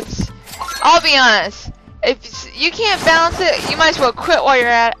 Because I'll be honest, if you can't balance it, you might as well quit while you're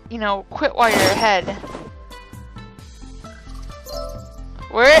at, quit while you're ahead.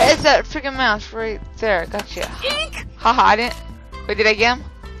 Where is that freaking mouse? Right there. Gotcha. Haha, I didn't. Wait, did I get him?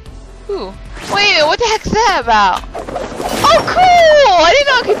 Ooh. Wait a minute, what the heck is that about? Oh, cool! I didn't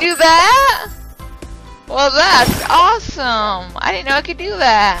know I could do that! Well, that's awesome! I didn't know I could do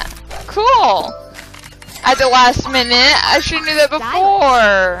that. Cool! At the last minute, I should have knew that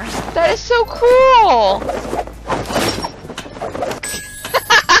before. That is so cool!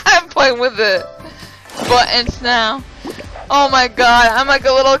 I'm playing with the buttons now. Oh my god, I'm like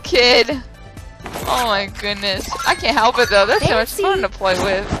a little kid. Oh my goodness. I can't help it though, that's so much fun to play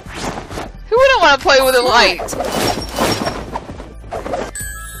with. Who wouldn't want to play with a light?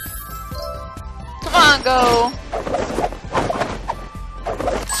 Come on, go.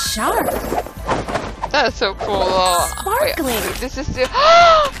 Sharp. That is so cool though. Sparkling. Wait, this is still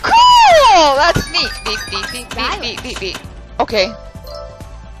cool! That's neat. Neat. Okay.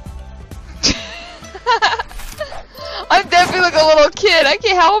 I'm definitely like a little kid. I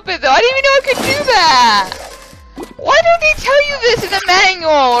can't help it though. I didn't even know I could do that. Why don't they tell you this in the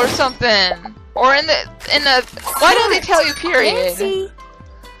manual or something? Or in the why don't they tell you period? Fancy.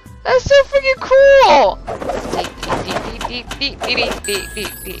 That's so freaking cool.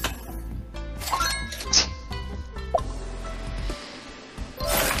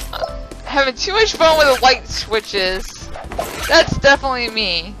 Having too much fun with the light switches. That's definitely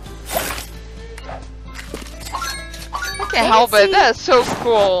me. I can't help it. That is so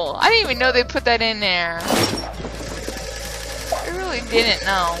cool. I didn't even know they put that in there. I really didn't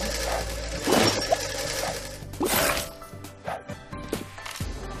know.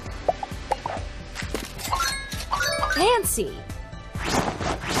 Fancy.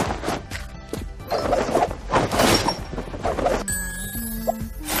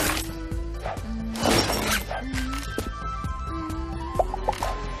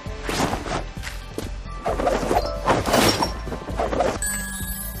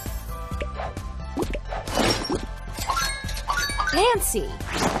 Fancy.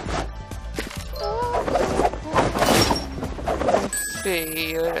 Let's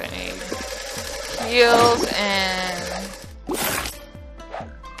see, what do I need? Heels and...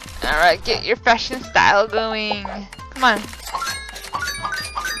 Alright, get your fashion style going. Come on.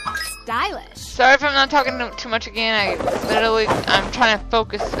 Stylish. Sorry if I'm not talking too much again. I'm trying to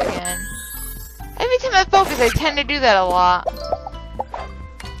focus again. Every time I focus, I tend to do that a lot.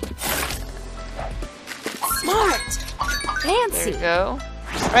 Smart. Fancy. There you go.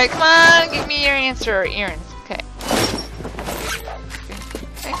 Alright, come on, give me your answer. Earrings. Okay.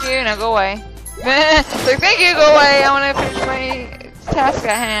 Thank you, now go away. So thank you, go away. I want to finish my task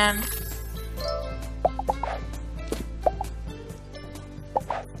at hand.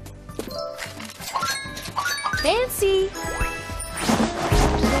 Fancy.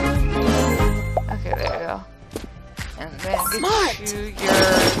 Okay, there we go. And then Smart. get you your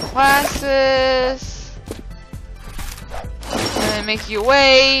glasses. And then make you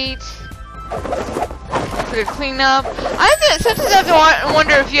wait. For the cleanup. Sometimes I have to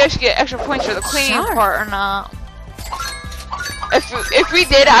wonder if you actually get extra points for the cleaning part or not. If we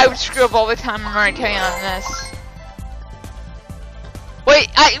did, I would screw up all the time. I'm already telling you on this. Wait,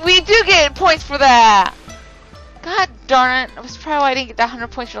 we do get points for that. God darn it! That was probably why I didn't get that 100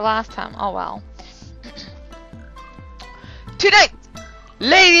 points for the last time. Oh well. Tonight,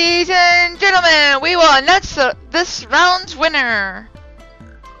 ladies and gentlemen, we will announce this round's winner.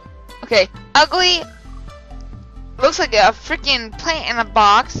 Okay, ugly. Looks like a freaking plant in a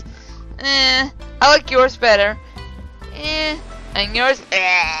box. I like yours better. And yours.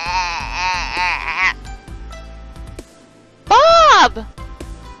 Bob!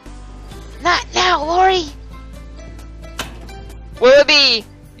 Not now, Lori. Will it be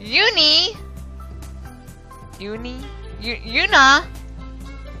Una?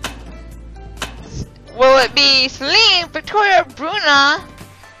 Will it be Celine, Victoria, Bruna?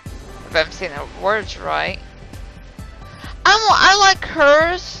 If I'm saying the words right. I like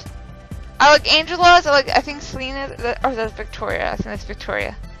hers. I like Angela's. I think Selena, or that's Victoria. I think that's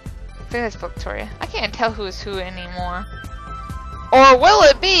Victoria. I can't tell who is who anymore. Or will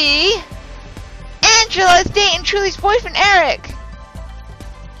it be Angela's dating Truly's boyfriend Eric?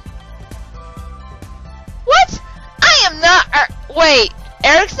 What? I am not. Wait.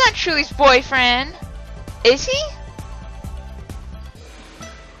 Eric's not Truly's boyfriend. Is he?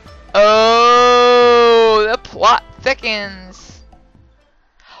 Oh, the plot thickens.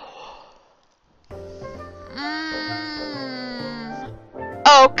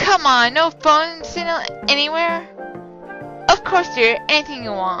 Oh, come on. No phone signal anywhere? Of course, dear. Anything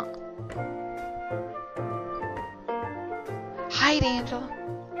you want. Hide, Angela.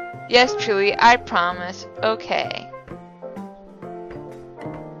 Yes, Truly. I promise. Okay.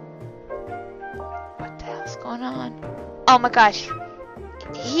 What the hell's going on? Oh my gosh.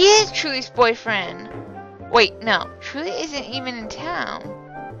 He is Truly's boyfriend. Wait, no. Truly isn't even in town.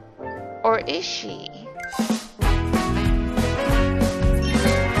 Or is she?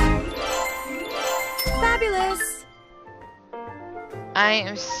 Fabulous. I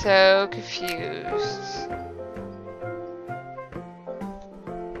am so confused.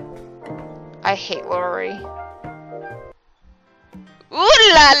 I hate Lori. Ooh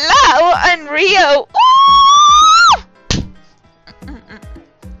la la! Unreal! Ooh!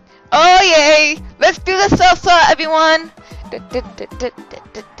 Oh yay! Let's do the salsa, everyone!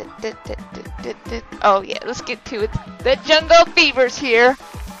 Oh yeah, let's get to it. The jungle fever's here.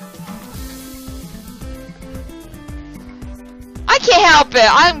 I can't help it.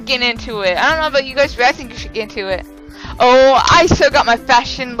 I'm getting into it. I don't know about you guys, but I think you should get into it. Oh, I still got my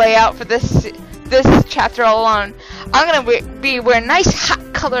fashion layout for this chapter all alone. I'm gonna be wearing nice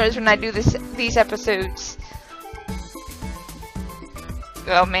hot colors when I do these episodes.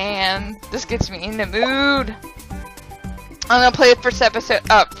 Oh man, this gets me in the mood. I'm gonna play the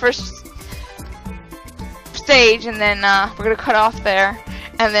first stage, and then we're gonna cut off there,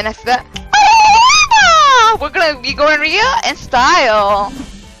 and then after that, we're gonna be going Rio in style.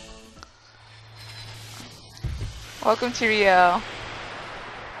 Welcome to Rio.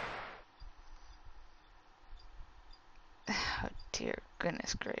 Oh dear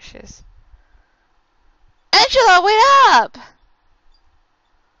goodness gracious. Angela, wait up!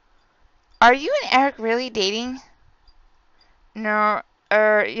 Are you and Eric really dating? No,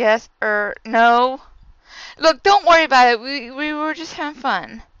 yes, no. Look, don't worry about it. We were just having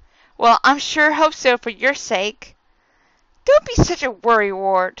fun. Well, I'm sure hope so for your sake. Don't be such a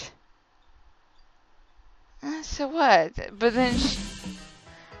worrywart. So what? But then,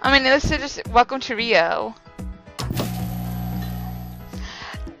 I mean, let's just welcome to Rio.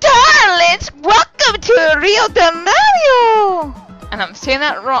 Darlings, welcome to Rio de Janeiro. And I'm saying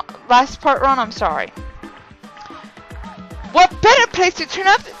that wrong, last part wrong. I'm sorry. What better place to turn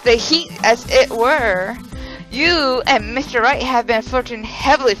up the heat, as it were? You and Mr. Right have been flirting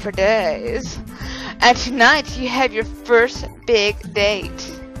heavily for days. And tonight you have your first big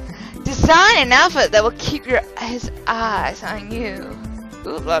date. Design an outfit that will keep his eyes on you.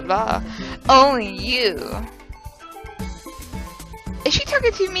 Ooh la la. Only you. Is she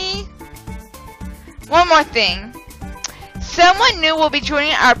talking to me? One more thing. Someone new will be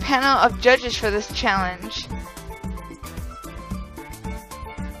joining our panel of judges for this challenge.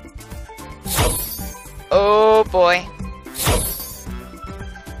 Oh boy.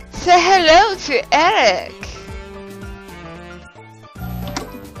 Say hello to Eric.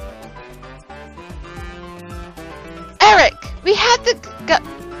 Eric, we have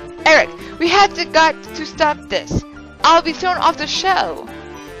to stop this. I'll be thrown off the show.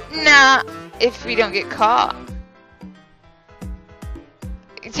 Nah, if we don't get caught.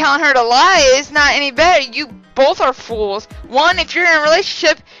 Telling her to lie is not any better. You both are fools. One, if you're in a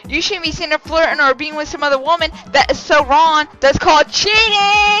relationship, you shouldn't be seen to flirting or being with some other woman. That is so wrong. That's called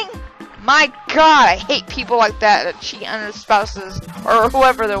cheating. My God, I hate people like that cheat on their spouses or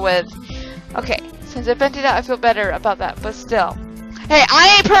whoever they're with. Okay, since I vented out, I feel better about that. But still, hey,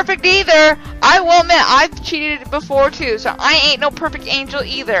 I ain't perfect either. I will admit I've cheated before too, so I ain't no perfect angel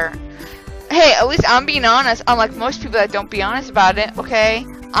either. Hey, at least I'm being honest, unlike most people that don't be honest about it. Okay,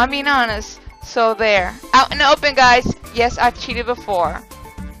 I'm being honest. So there, out in the open, guys. Yes, I've cheated before.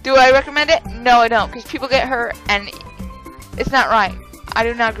 Do I recommend it? No, I don't, because people get hurt, and it's not right. I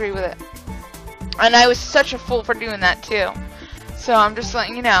do not agree with it. And I was such a fool for doing that, too. So I'm just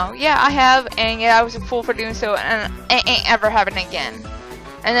letting you know. Yeah, I have, and yeah, I was a fool for doing so, and it ain't ever happening again.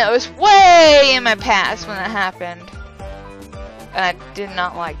 And it was way in my past when that happened. And I did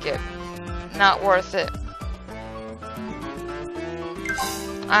not like it. Not worth it.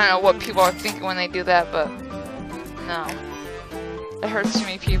 I don't know what people are thinking when they do that, but no. It hurts too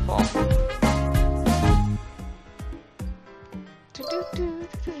many people.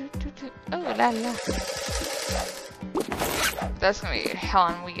 Oh la la. That's gonna be hell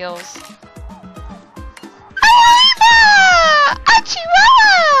on wheels. Arriba!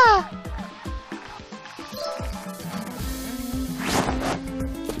 Achira!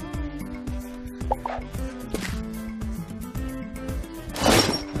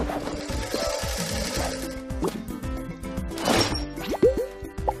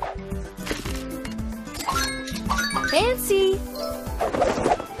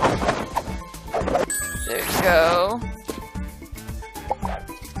 go.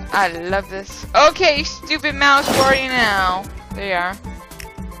 I love this. Okay, you stupid mouse, where are you now? There you are.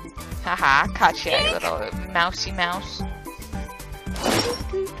 Haha, caught you, you little mousy mouse.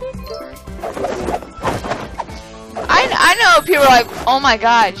 I know people are like, oh my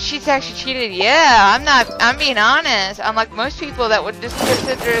god, she's actually cheated. Yeah, I'm being honest. Unlike most people that would just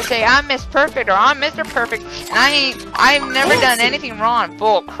sit there and say, I'm Miss Perfect or I'm Mr. Perfect, and I've never done anything wrong.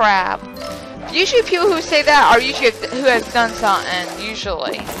 Bull crap. Usually people who say that are usually who have done something,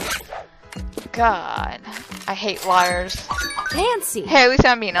 usually. God, I hate liars. Fancy. Hey, at least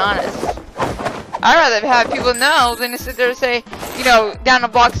I'm being honest. I'd rather have people know than to sit there and say, you know, down the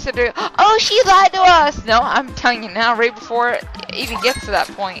block, sit there, oh, she lied to us. No, I'm telling you now, right before it even gets to that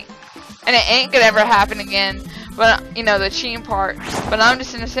point. And it ain't gonna ever happen again. But, you know, the cheating part. But I'm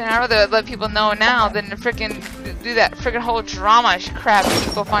just gonna say, I'd rather let people know now than to freaking do that freaking whole drama crap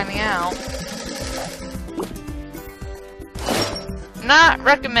people finding out. Not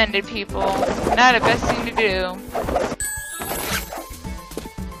recommended, people. Not the best thing to do.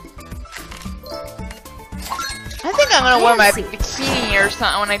 I think I'm gonna wear my bikini or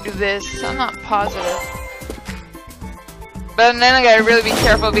something when I do this. I'm not positive. But then I gotta really be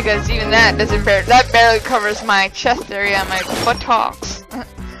careful because even that doesn't barely covers my chest area and my buttocks.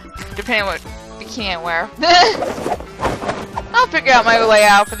 Depending on what bikini I wear. I'll figure out my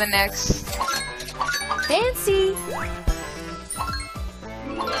layout for the next. Fancy.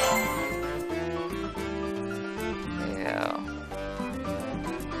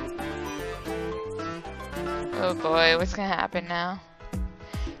 Oh boy, what's gonna happen now?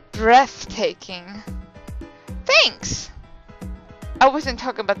 Breathtaking. Thanks! I wasn't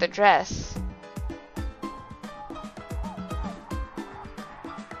talking about the dress.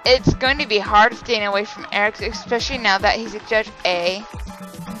 It's going to be hard staying away from Eric, especially now that he's a Judge A.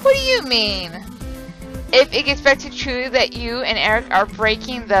 What do you mean? If it gets back to true that you and Eric are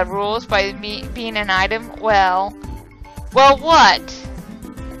breaking the rules by being an item, well, what?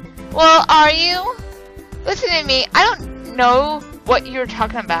 Well, are you? Listen to me, I don't know what you're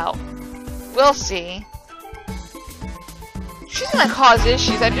talking about. We'll see. She's gonna cause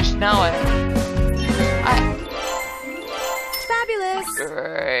issues, I just know it. Fabulous.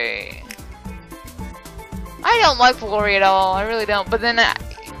 Great. I don't like Lori at all, I really don't. But then,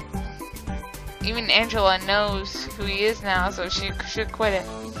 even Angela knows who he is now, so she should quit it.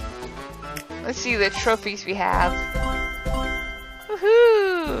 Let's see the trophies we have.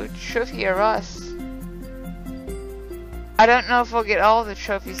 Woohoo! Trophy of us. I don't know if we'll get all the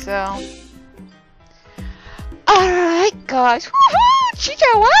trophies though. Alright guys. Woohoo!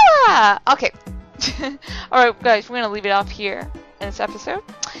 Chihuahua! Okay. Alright guys, we're gonna leave it off here in this episode.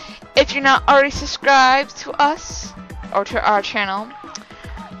 If you're not already subscribed to us or to our channel,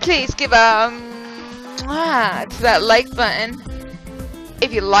 please give a to that like button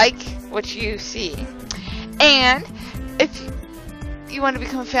if you like what you see. And if you want to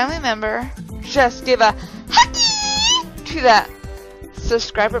become a family member, just give a to that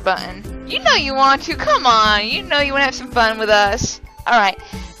subscriber button. You know you want to. Come on. You know you want to have some fun with us. Alright,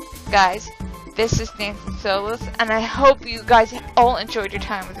 guys. This is DancingSouless, and I hope you guys all enjoyed your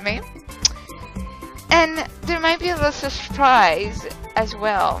time with me. And there might be a little surprise as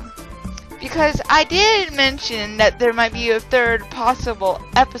well, because I did mention that there might be a third possible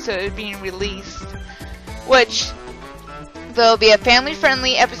episode being released, which there'll be a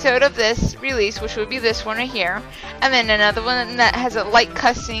family-friendly episode of this release, which would be this one right here, and then another one that has a light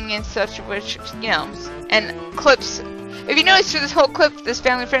cussing and such, which, you know, and clips. If you notice through this whole clip, this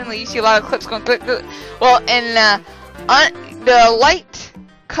family-friendly, you see a lot of clips going click, click. Well, in the light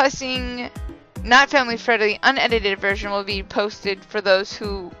cussing, not family-friendly, unedited version will be posted for those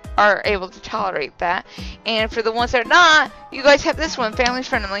who are able to tolerate that, and for the ones that are not, you guys have this one,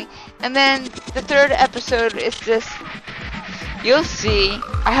 family-friendly, and then the third episode is this. You'll see.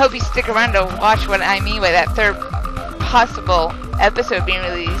 I hope you stick around to watch what I mean by that third possible episode being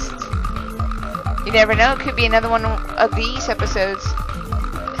released. You never know, it could be another one of these episodes.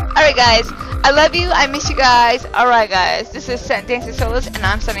 Alright guys, I love you, I miss you guys. Alright guys, this is DancingSouless, and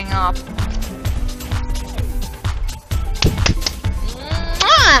I'm signing off.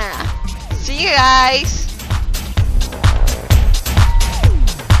 Mwah! See you guys.